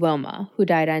was Wilma, who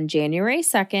died on January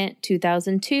 2nd,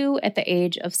 2002 at the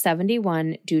age of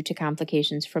 71 due to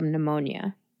complications from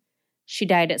pneumonia. She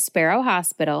died at Sparrow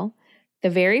Hospital, the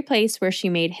very place where she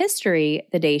made history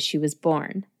the day she was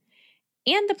born,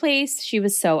 and the place she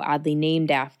was so oddly named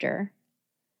after.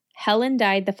 Helen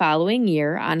died the following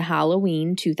year on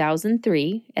Halloween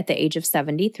 2003 at the age of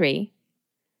 73.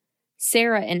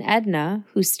 Sarah and Edna,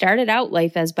 who started out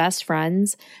life as best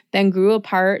friends, then grew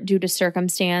apart due to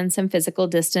circumstance and physical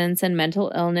distance and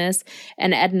mental illness,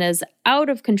 and Edna's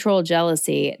out-of-control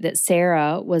jealousy that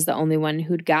Sarah was the only one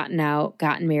who'd gotten out,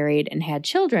 gotten married, and had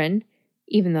children,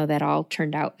 even though that all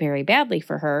turned out very badly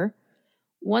for her,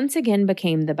 once again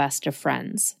became the best of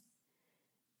friends.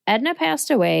 Edna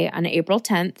passed away on April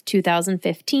 10th,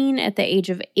 2015 at the age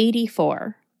of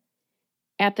 84.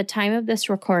 At the time of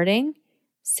this recording,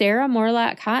 Sarah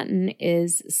Morlock Cotton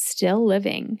is still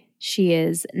living. She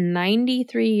is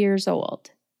 93 years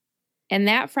old. And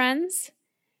that, friends,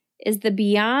 is the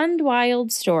beyond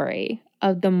wild story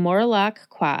of the Morlock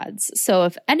Quads. So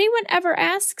if anyone ever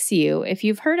asks you if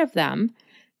you've heard of them,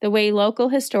 the way local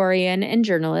historian and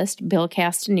journalist Bill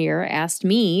Castanier asked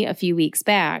me a few weeks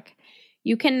back,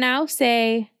 you can now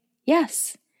say,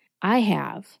 yes, I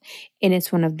have. And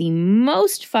it's one of the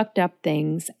most fucked up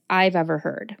things I've ever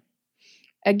heard.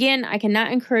 Again, I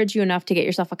cannot encourage you enough to get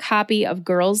yourself a copy of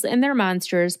Girls and Their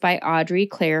Monsters by Audrey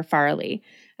Claire Farley.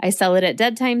 I sell it at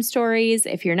Dead Time Stories.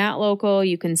 If you're not local,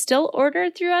 you can still order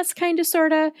it through us, kind of,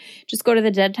 sort of. Just go to the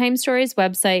Dead Time Stories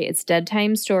website. It's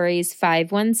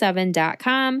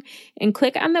deadtimestories517.com and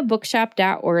click on the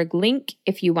bookshop.org link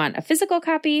if you want a physical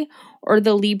copy or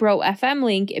the Libro FM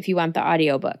link if you want the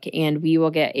audiobook, and we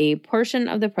will get a portion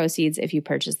of the proceeds if you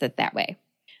purchase it that way.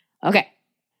 Okay,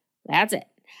 that's it.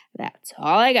 That's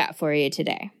all I got for you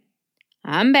today.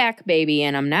 I'm back, baby,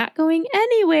 and I'm not going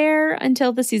anywhere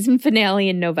until the season finale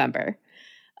in November.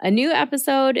 A new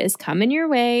episode is coming your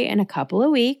way in a couple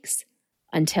of weeks.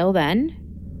 Until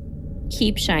then,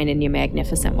 keep shining, you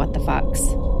magnificent what the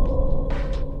fucks.